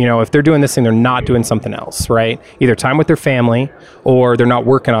 if they're doing this thing, they're not doing something else, right? Either time with their family, or they're not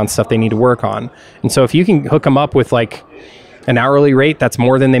working on stuff they need to work on. And so if you can hook them up with an hourly rate that's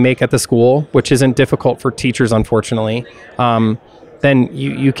more than they make at the school, which isn't difficult for teachers, unfortunately, then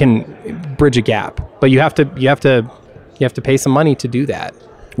you can bridge a gap. But you have to pay some money to do that.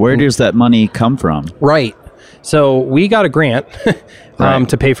 Where does that money come from? Right. So we got a grant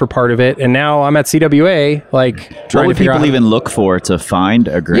to pay for part of it, and now I'm at CWA, like What trying would to figure people out. even look for to find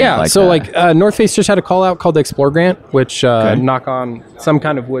a grant Yeah, like so that? like North Face just had a call out called the Explore Grant, which knock on some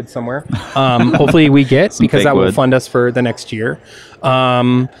kind of wood somewhere. Hopefully we get because fake that will wood. fund us for the next year.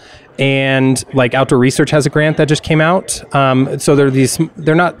 And like Outdoor Research has a grant that just came out. So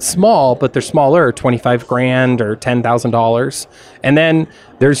they're not small, but they're smaller, $25,000 or $10,000. And then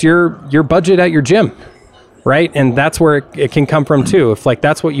there's your budget at your gym. Right. And that's where it can come from, too. If like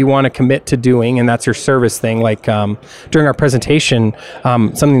that's what you want to commit to doing and that's your service thing. Like during our presentation,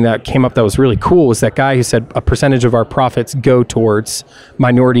 something that came up that was really cool was that guy who said a percentage of our profits go towards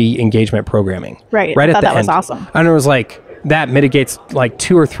minority engagement programming. Right. Right I at thought the that was end. awesome. And it was like that mitigates like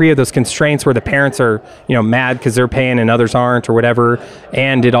 2 or 3 of those constraints where the parents are, mad because they're paying and others aren't or whatever.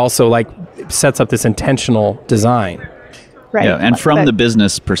 And it also like sets up this intentional design. Right. Yeah, and from But- the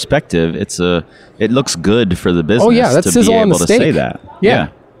business perspective, it looks good for the business that's to sizzle be on the able to say steak. that. Yeah.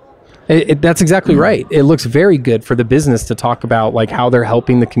 That's exactly right. It looks very good for the business to talk about like how they're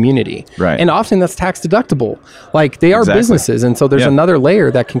helping the community. Right. And often that's tax deductible. Like they are Exactly. businesses. And so there's Yeah. another layer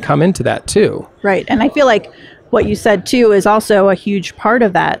that can come into that too. Right. And I feel like what you said too is also a huge part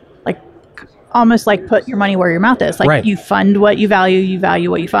of that. Like almost like put your money where your mouth is. Like Right. you fund what you value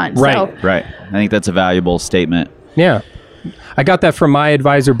what you fund. Right. So, Right. I think that's a valuable statement. Yeah. I got that from my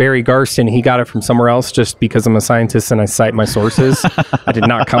advisor, Barry Garston. He got it from somewhere else just because I'm a scientist and I cite my sources. I did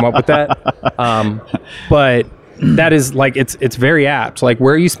not come up with that. But that is like, it's very apt. Like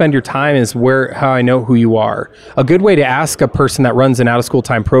where you spend your time is how I know who you are. A good way to ask a person that runs an out of school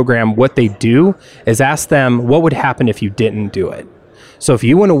time program what they do is ask them what would happen if you didn't do it. So if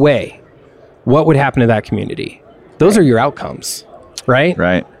you went away, what would happen to that community? Those are your outcomes. Right?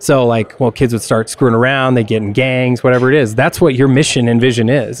 Right. So like, well, kids would start screwing around, they get in gangs, whatever it is. That's what your mission and vision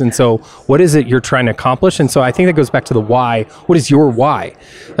is. And so what is it you're trying to accomplish? And so I think that goes back to the why. What is your why?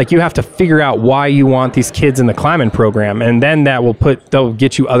 Like you have to figure out why you want these kids in the climbing program. And then they'll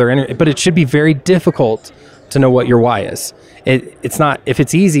get you other, but it should be very difficult to know what your why is. It's not, if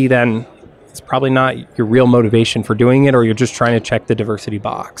it's easy, then it's probably not your real motivation for doing it, or you're just trying to check the diversity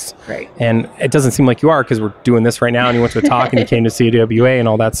box. Right. And it doesn't seem like you are because we're doing this right now and you went to a talk and you came to CWA and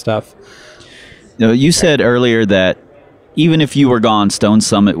all that stuff. You said earlier that even if you were gone, Stone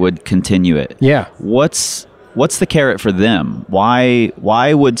Summit would continue it. Yeah. What's the carrot for them? Why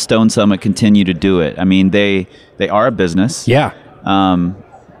would Stone Summit continue to do it? I mean, they are a business. Yeah.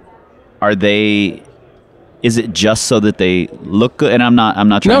 Are they? Is it just so that they look good? And I'm not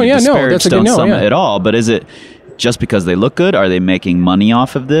trying to disparage that's a good Stone no, Summit yeah. at all. But is it just because they look good? Are they making money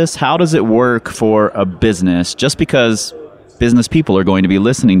off of this? How does it work for a business? Just because business people are going to be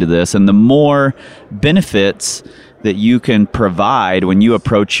listening to this, and the more benefits that you can provide when you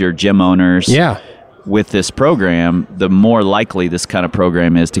approach your gym owners. Yeah. With this program, the more likely this kind of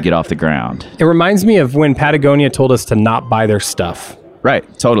program is to get off the ground. It reminds me of when Patagonia told us to not buy their stuff. Right,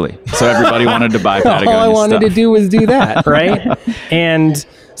 totally. So everybody wanted to buy Patagonia All I wanted stuff. to do was do that, right? And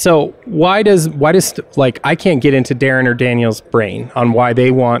so why does like I can't get into Darren or Daniel's brain on why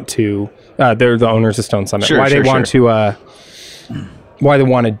they want to they're the owners of Stone Summit. Sure, why sure, they want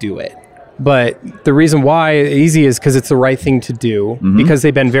to do it. But the reason why easy is because it's the right thing to do, because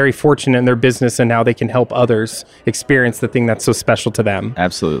they've been very fortunate in their business and now they can help others experience the thing that's so special to them.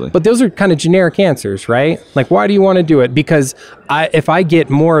 Absolutely. But those are kind of generic answers, right? Like, why do you want to do it? Because if I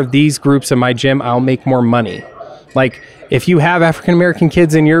get more of these groups in my gym, I'll make more money. Like, if you have African-American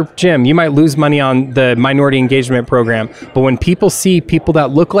kids in your gym, you might lose money on the minority engagement program. But when people see people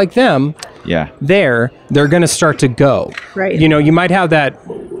that look like them, they're going to start to go. Right. You know, you might have that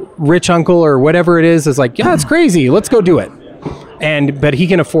rich uncle or whatever it is like, yeah, it's crazy. Let's go do it. But he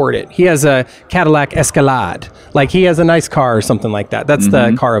can afford it. He has a Cadillac Escalade. Like he has a nice car or something like that. That's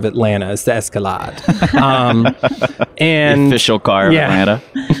the car of Atlanta, is the Escalade. And the official car of Atlanta.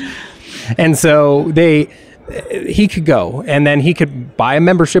 And so he could go and then he could buy a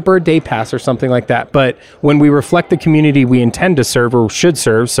membership or a day pass or something like that. But when we reflect the community we intend to serve or should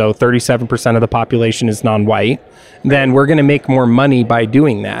serve, so 37% of the population is non-white, then we're going to make more money by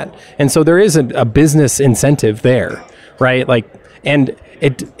doing that. And so there is a business incentive there, right? Like, and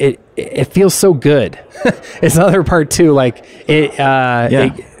it feels so good. It's another part too. Like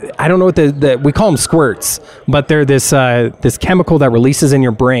I don't know what we call them squirts, but they're this chemical that releases in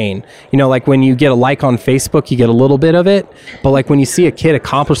your brain. You know, like when you get a like on Facebook, you get a little bit of it. But like when you see a kid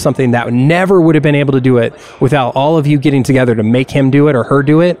accomplish something that never would have been able to do it without all of you getting together to make him do it or her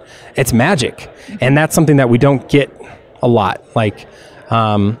do it, it's magic. And that's something that we don't get a lot. Like,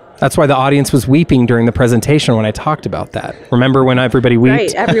 that's why the audience was weeping during the presentation when I talked about that. Remember when everybody wept?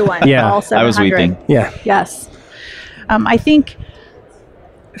 Right, everyone. Yeah. All 700. I was weeping. Yeah. Yes. I think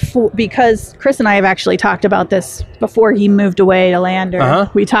because Chris and I have actually talked about this before he moved away to Lander.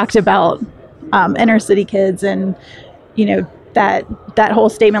 We talked about inner city kids and, you know, that whole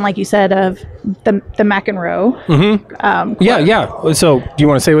statement, like you said, of the McEnroe. Yeah. So do you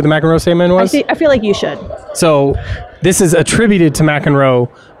want to say what the McEnroe statement was? I feel like you should. So this is attributed to McEnroe,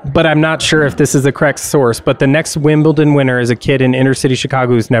 but I'm not sure if this is the correct source. But the next Wimbledon winner is a kid in inner city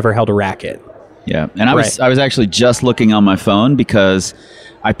Chicago who's never held a racket. Yeah, and I was actually just looking on my phone because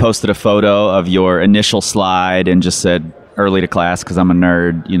I posted a photo of your initial slide and just said early to class because I'm a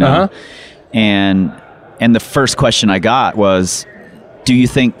nerd, you know. And the first question I got was, do you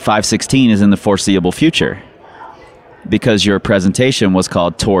think 516 is in the foreseeable future? Because your presentation was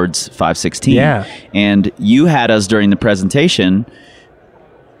called Towards 516. Yeah. And you had us during the presentation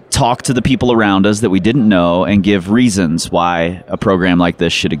talk to the people around us that we didn't know and give reasons why a program like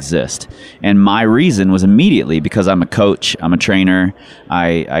this should exist. And my reason was immediately because I'm a coach, I'm a trainer.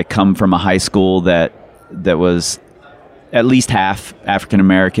 I come from a high school that was at least half African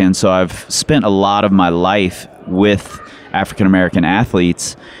American, so I've spent a lot of my life with African American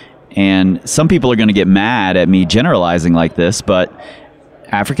athletes. And some people are going to get mad at me generalizing like this, but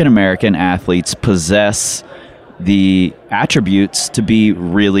African American athletes possess the attributes to be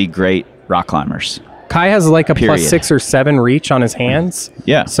really great rock climbers. Kai has like a Period. plus 6 or 7 reach on his hands.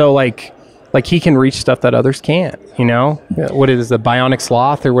 Yeah. So like he can reach stuff that others can't, you know? What it is, the bionic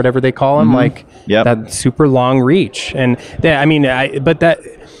sloth or whatever they call him, like that super long reach. And I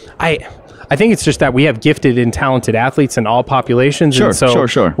think it's just that we have gifted and talented athletes in all populations. Sure, and so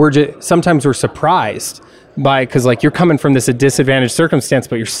sure. Sometimes we're surprised because like you're coming from this disadvantaged circumstance,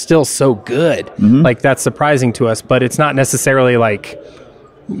 but you're still so good. Like that's surprising to us, but it's not necessarily like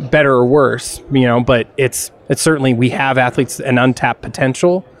better or worse, you know, but it's certainly, we have athletes and untapped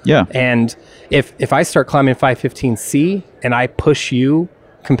potential. Yeah. And if I start climbing 515C and I push you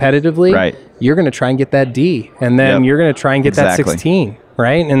competitively, right, you're going to try and get that D, and then you're going to try and get that 16,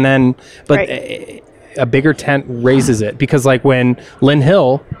 right? And then, but a bigger tent raises it, because like when Lynn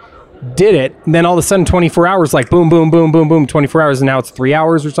Hill did it, then all of a sudden 24 hours, like boom, boom, boom, boom, boom, 24 hours, and now it's 3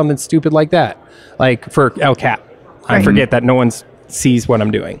 hours or something stupid like that. Like for El Cap, I forget that no one sees what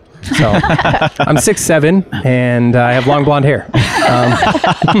I'm doing. So I'm 6'7", and I have long blonde hair.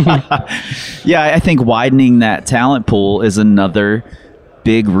 Yeah, I think widening that talent pool is another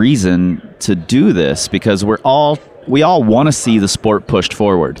big reason to do this, because we all want to see the sport pushed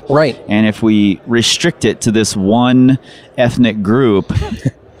forward. Right. And if we restrict it to this one ethnic group,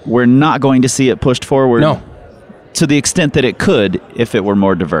 we're not going to see it pushed forward. No. To the extent that it could if it were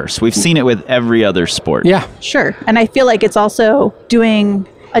more diverse. We've seen it with every other sport. Yeah. Sure. And I feel like it's also doing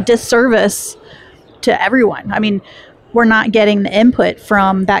a disservice to everyone. I mean, we're not getting the input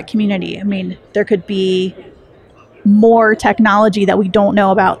from that community. I mean, there could be more technology that we don't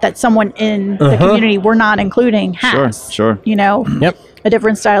know about, that someone in the community we're not including has. Sure. You know, a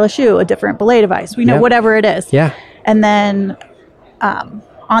different style of shoe, a different belay device, we know, whatever it is. Yeah. And then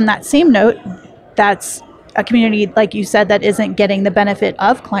on that same note, that's a community, like you said, that isn't getting the benefit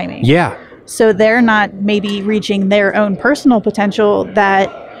of climbing. Yeah. So they're not maybe reaching their own personal potential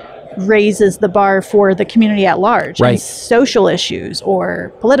that raises the bar for the community at large. Right. And social issues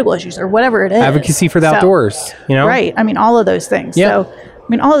or political issues or whatever it is. Advocacy for the outdoors, you know? Right. I mean, all of those things. Yeah. So, I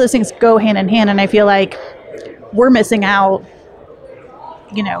mean, all of those things go hand in hand. And I feel like we're missing out,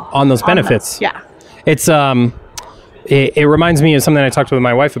 you know. On those benefits. Yeah. It's, it reminds me of something I talked with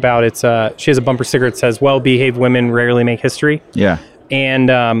my wife about. It's, she has a bumper sticker that says, well-behaved women rarely make history. Yeah.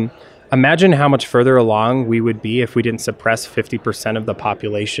 And, imagine how much further along we would be if we didn't suppress 50% of the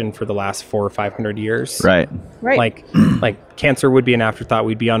population for the last 400 or 500 years. Right. Right. Like cancer would be an afterthought.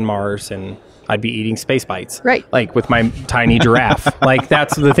 We'd be on Mars, and I'd be eating space bites. Right. Like with my tiny giraffe. Like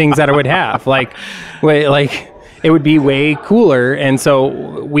that's the things that I would have. Like it would be way cooler. And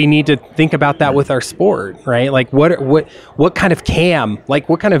so we need to think about that with our sport, right? Like what kind of cam, like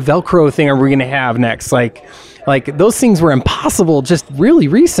what kind of Velcro thing are we going to have next? Like those things were impossible just really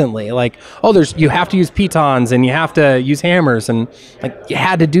recently. Like, you have to use pitons and you have to use hammers, and like you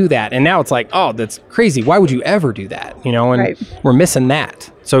had to do that. And now it's like, oh, that's crazy. Why would you ever do that? You know, and we're missing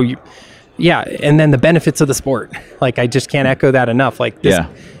that. So and then the benefits of the sport. Like I just can't echo that enough. Like this,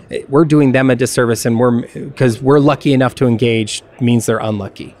 we're doing them a disservice, and because we're lucky enough to engage means they're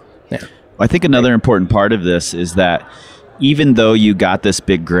unlucky. Yeah. I think another important part of this is that even though you got this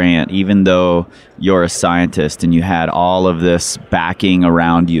big grant, even though you're a scientist and you had all of this backing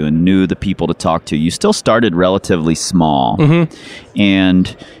around you and knew the people to talk to, you still started relatively small.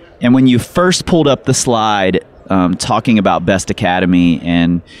 And when you first pulled up the slide talking about Best Academy,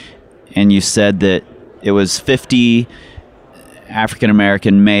 and you said that it was 50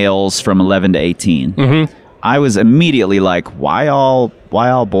 African-American males from 11 to 18, I was immediately like, why all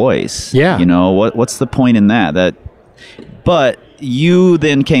boys? Yeah. You know, what's the point in that? But you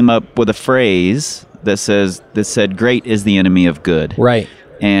then came up with a phrase that said, great is the enemy of good. Right.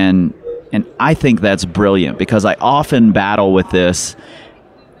 And I think that's brilliant, because I often battle with this.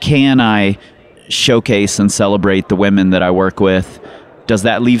 Can I showcase and celebrate the women that I work with? Does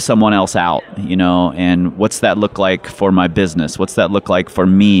that leave someone else out, you know? And what's that look like for my business? What's that look like for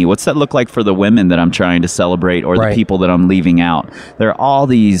me? What's that look like for the women that I'm trying to celebrate, or the people that I'm leaving out? There are all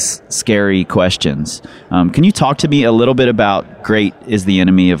these scary questions. Can you talk to me a little bit about great is the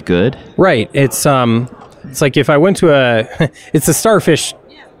enemy of good? Right. It's like if I went to it's a starfish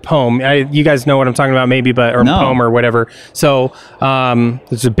poem. You guys know what I'm talking about, maybe, poem or whatever. So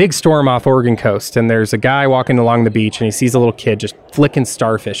there's a big storm off Oregon coast, and there's a guy walking along the beach, and he sees a little kid just flicking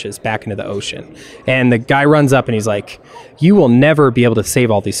starfishes back into the ocean. And the guy runs up and he's like, "You will never be able to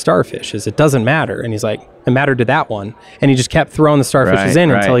save all these starfishes. It doesn't matter." And he's like, "It mattered to that one." And he just kept throwing the starfishes in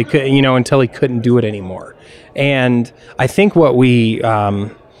until he could, until he couldn't do it anymore. And I think what we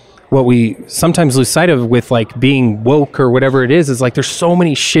sometimes lose sight of with like being woke or whatever it is like there's so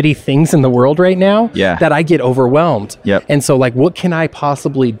many shitty things in the world right now that I get overwhelmed. And so like, what can I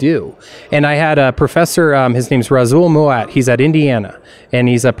possibly do? And I had a professor, his name's Razul Muat. He's at Indiana, and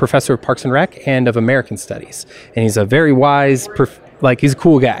he's a professor of Parks and Rec and of American Studies. And he's a very wise, he's a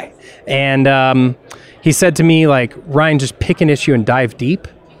cool guy. And he said to me, like, Ryan, just pick an issue and dive deep,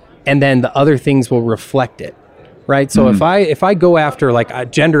 and then the other things will reflect it. Right. So if I go after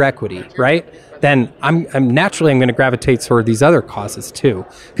like gender equity, right, then I'm naturally going to gravitate toward these other causes too,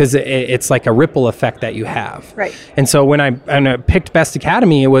 because it's like a ripple effect that you have. Right. And so when I picked Best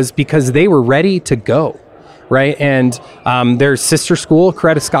Academy, it was because they were ready to go. Right. And their sister school,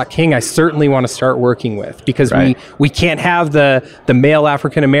 Coretta Scott King, I certainly want to start working with, because we can't have the male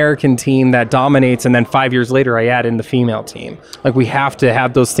African-American team that dominates, and then 5 years later I add in the female team. Like, we have to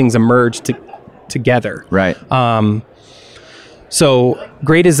have those things emerge together. Right. So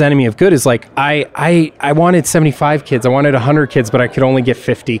great is the enemy of good is like, I wanted 75 kids. I wanted 100 kids, but I could only get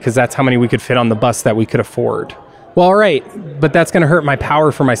 50 because that's how many we could fit on the bus that we could afford. Well, all right, but that's going to hurt my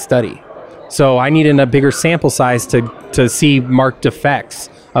power for my study. So I needed a bigger sample size to see marked effects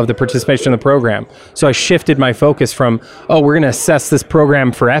of the participation in the program. So I shifted my focus from, we're going to assess this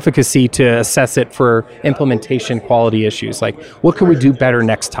program for efficacy, to assess it for implementation quality issues. Like, what could we do better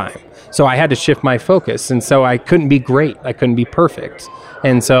next time? So I had to shift my focus. And so I couldn't be great. I couldn't be perfect.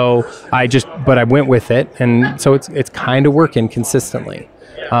 And so but I went with it. And so it's kind of working consistently.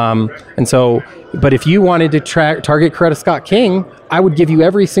 But if you wanted to target Coretta Scott King, I would give you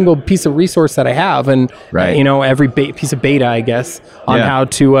every single piece of resource that I have, and every piece of beta, I guess, on how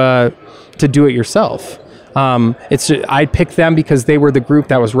to do it yourself. I picked them because they were the group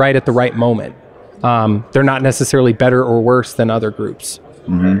that was right at the right moment. They're not necessarily better or worse than other groups.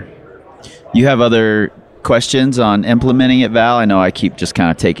 Mm-hmm. You have other questions on implementing it, Val? I know I keep just kind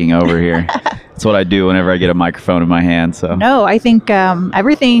of taking over here. That's what I do whenever I get a microphone in my hand. So no, I think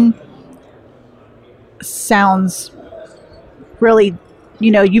everything sounds really,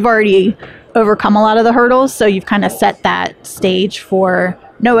 you've already overcome a lot of the hurdles, so you've kind of set that stage for,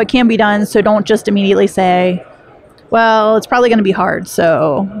 no, it can be done. So don't just immediately say, well, it's probably going to be hard,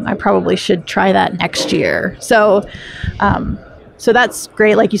 so I probably should try that next year. So so that's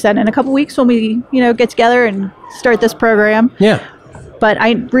great, like you said, in a couple weeks when we get together and start this program. Yeah. But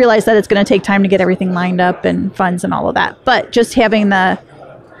I realize that it's going to take time to get everything lined up and funds and all of that. But just having the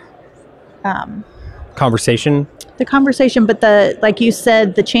conversation, but like you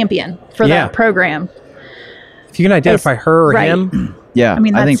said, the champion for that program. If you can identify her or him. Yeah, I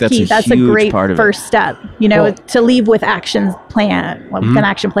mean, that's key. That's a great first step, to leave with an action plan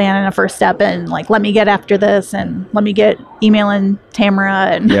and a first step, and like, let me get after this, and let me get emailing Tamara.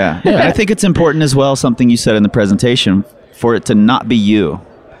 And I think it's important as well, something you said in the presentation, for it to not be you.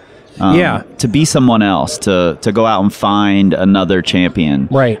 To be someone else, to go out and find another champion.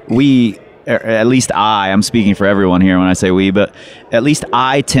 Right. At least I'm speaking for everyone here when I say we, but at least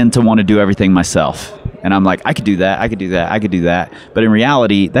I tend to want to do everything myself. And I'm like, I could do that, I could do that, I could do that. But in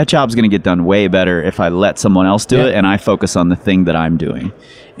reality, that job's going to get done way better if I let someone else do it, and I focus on the thing that I'm doing.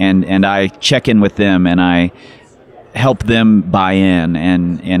 And I check in with them, and I help them buy in,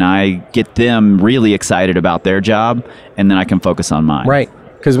 and I get them really excited about their job, and then I can focus on mine. Right.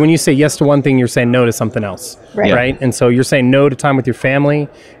 Because when you say yes to one thing, you're saying no to something else. Right. Yeah. Right. And so you're saying no to time with your family.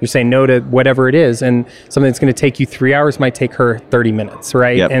 You're saying no to whatever it is. And something that's going to take you 3 hours might take her 30 minutes.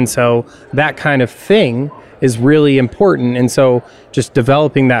 Right. Yep. And so that kind of thing is really important. And so just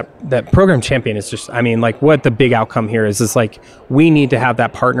developing that program champion is just, I mean, like what the big outcome here is like, we need to have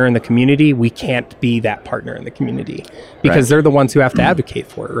that partner in the community. We can't be that partner in the community because they're the ones who have to advocate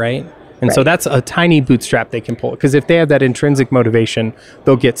for it. Right. And so that's a tiny bootstrap they can pull. Because if they have that intrinsic motivation,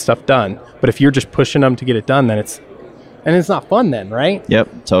 they'll get stuff done. But if you're just pushing them to get it done, then it's not fun then, right? Yep,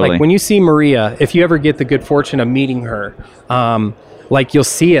 totally. Like when you see Maria, if you ever get the good fortune of meeting her, like you'll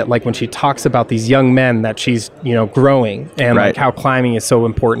see it like when she talks about these young men that she's, growing and like how climbing is so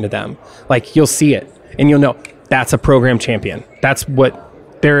important to them. Like you'll see it and you'll know that's a program champion. That's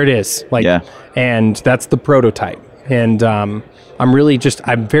there it is. Like, and that's the prototype. And,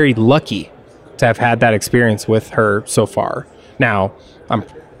 I'm very lucky to have had that experience with her so far. Now,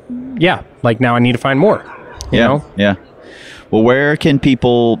 now I need to find more, you know? Yeah. Well, where can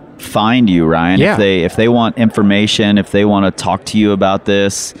people find you, Ryan? Yeah. If they want information, if they want to talk to you about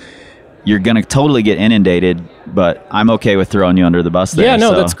this, you're going to totally get inundated, but I'm okay with throwing you under the bus there. Yeah,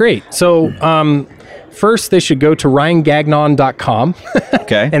 no, that's great. So, first, they should go to ryangagnon.com.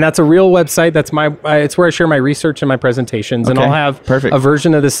 Okay. And that's a real website. That's it's where I share my research and my presentations. And I'll have a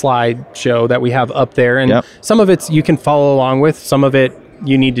version of the slideshow that we have up there. And some of it you can follow along with. Some of it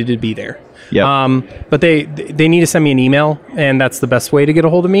you needed to be there. Yep. But they need to send me an email, and that's the best way to get a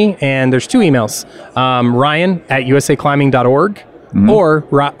hold of me. And there's 2 emails, ryan@usaclimbing.org. Or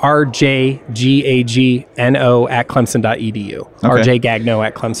rjgagno@clemson.edu. RJ Gagnon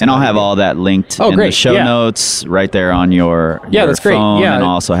at Clemson. And I'll have all that linked in the show notes right there on your that's great. phone, Yeah. and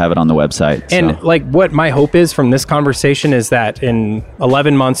I'll also have it on the website. And like what my hope is from this conversation is that in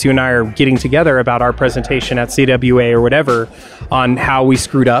 11 months, you and I are getting together about our presentation at CWA or whatever on how we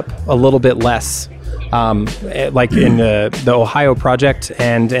screwed up a little bit less. Like in the Ohio project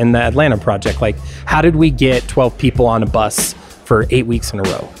and in the Atlanta project. Like how did we get 12 people on a bus for 8 weeks in a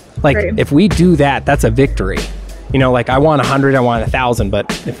row? Like if we do that, that's a victory. Like I want 100, I want 1,000, but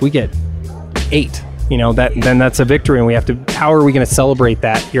if we get 8, then that's a victory. And we have to, how are we going to celebrate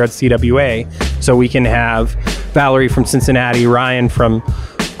that here at CWA so we can have Valerie from Cincinnati, Ryan from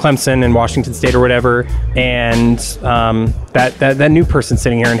Clemson and Washington State or whatever, and that new person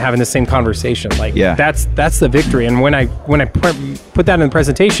sitting here and having the same conversation. Like that's the victory. And when I put that in the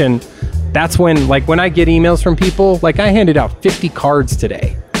presentation, that's when I get emails from people, like I handed out 50 cards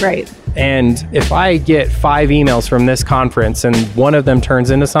today. Right. And if I get 5 emails from this conference and one of them turns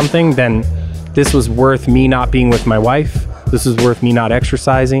into something, then this was worth me not being with my wife. This is worth me not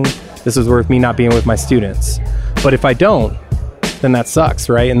exercising. This is worth me not being with my students. But if I don't, then that sucks,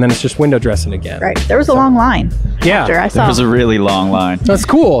 right? And then it's just window dressing again. Right. There was a long line. Yeah. After I saw. There was a really long line. That's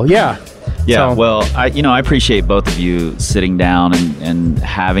cool. Yeah. Yeah, well, I appreciate both of you sitting down and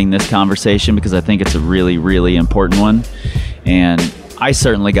having this conversation because I think it's a really, really important one. And I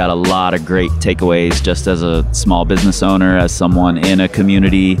certainly got a lot of great takeaways just as a small business owner, as someone in a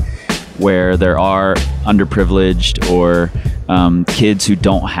community where there are underprivileged or kids who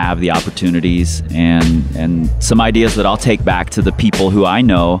don't have the opportunities, and some ideas that I'll take back to the people who I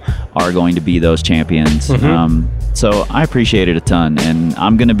know are going to be those champions. So I appreciate it a ton, and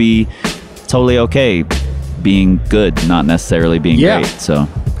I'm going to be totally okay being good, not necessarily being great. So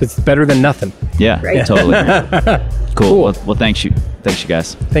it's better than nothing. Yeah, right. Totally. Cool. Well, thanks you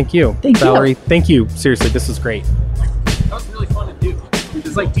guys. Thank you, Thank Valerie. you. Thank you. Seriously, this was great. That was really fun to do.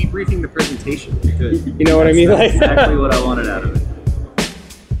 It's like debriefing the presentation. You know what I mean? That's exactly what I wanted out of it.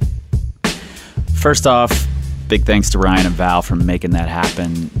 First off, big thanks to Ryan and Val for making that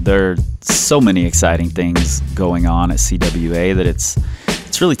happen. There are so many exciting things going on at CWA that it's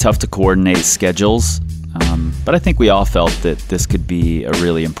really tough to coordinate schedules. But I think we all felt that this could be a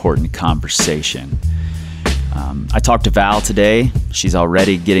really important conversation. I talked to Val today. She's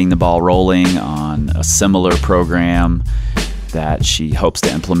already getting the ball rolling on a similar program that she hopes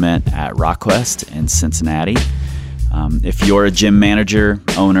to implement at RockQuest in Cincinnati. If you're a gym manager,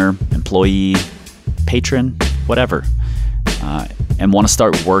 owner, employee, patron, whatever, and want to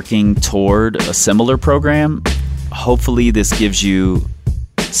start working toward a similar program, hopefully this gives you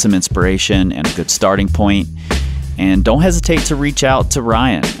some inspiration and a good starting point. And don't hesitate to reach out to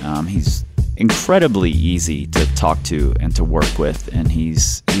Ryan. He's incredibly easy to talk to and to work with, and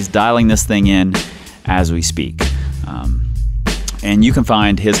he's dialing this thing in as we speak. And you can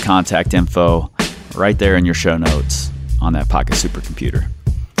find his contact info right there in your show notes on that Pocket Supercomputer.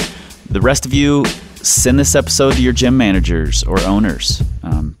 The rest of you, send this episode to your gym managers or owners,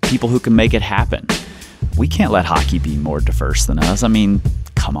 people who can make it happen. We can't let hockey be more diverse than us. I mean,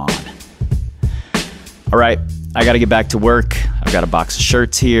 come on. All right, I got to get back to work. I've got a box of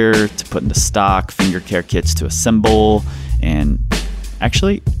shirts here to put into stock, finger care kits to assemble, and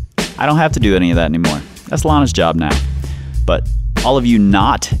actually, I don't have to do any of that anymore. That's Lana's job now. But all of you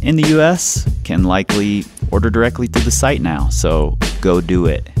not in the US can likely order directly through the site now, so go do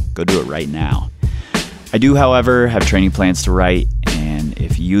it. Go do it right now. I do, however, have training plans to write, and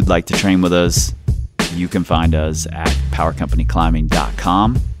if you'd like to train with us, you can find us at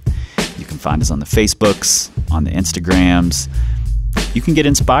powercompanyclimbing.com. You can find us on the Facebooks, on the Instagrams. You can get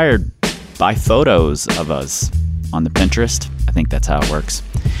inspired by photos of us on the Pinterest. I think that's how it works.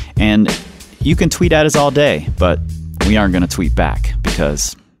 And you can tweet at us all day, but we aren't going to tweet back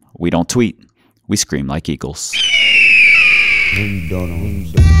because we don't tweet. We scream like eagles.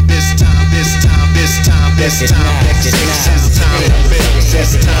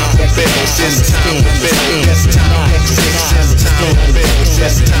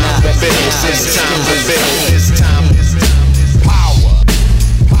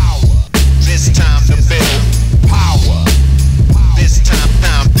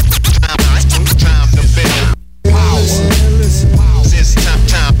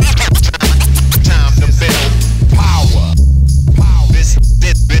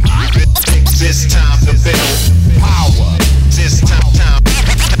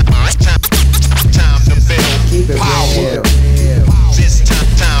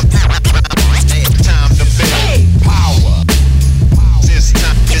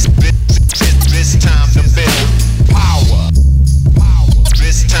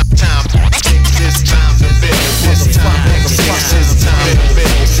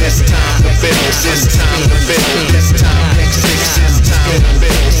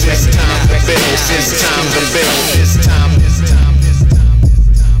 It's time to build.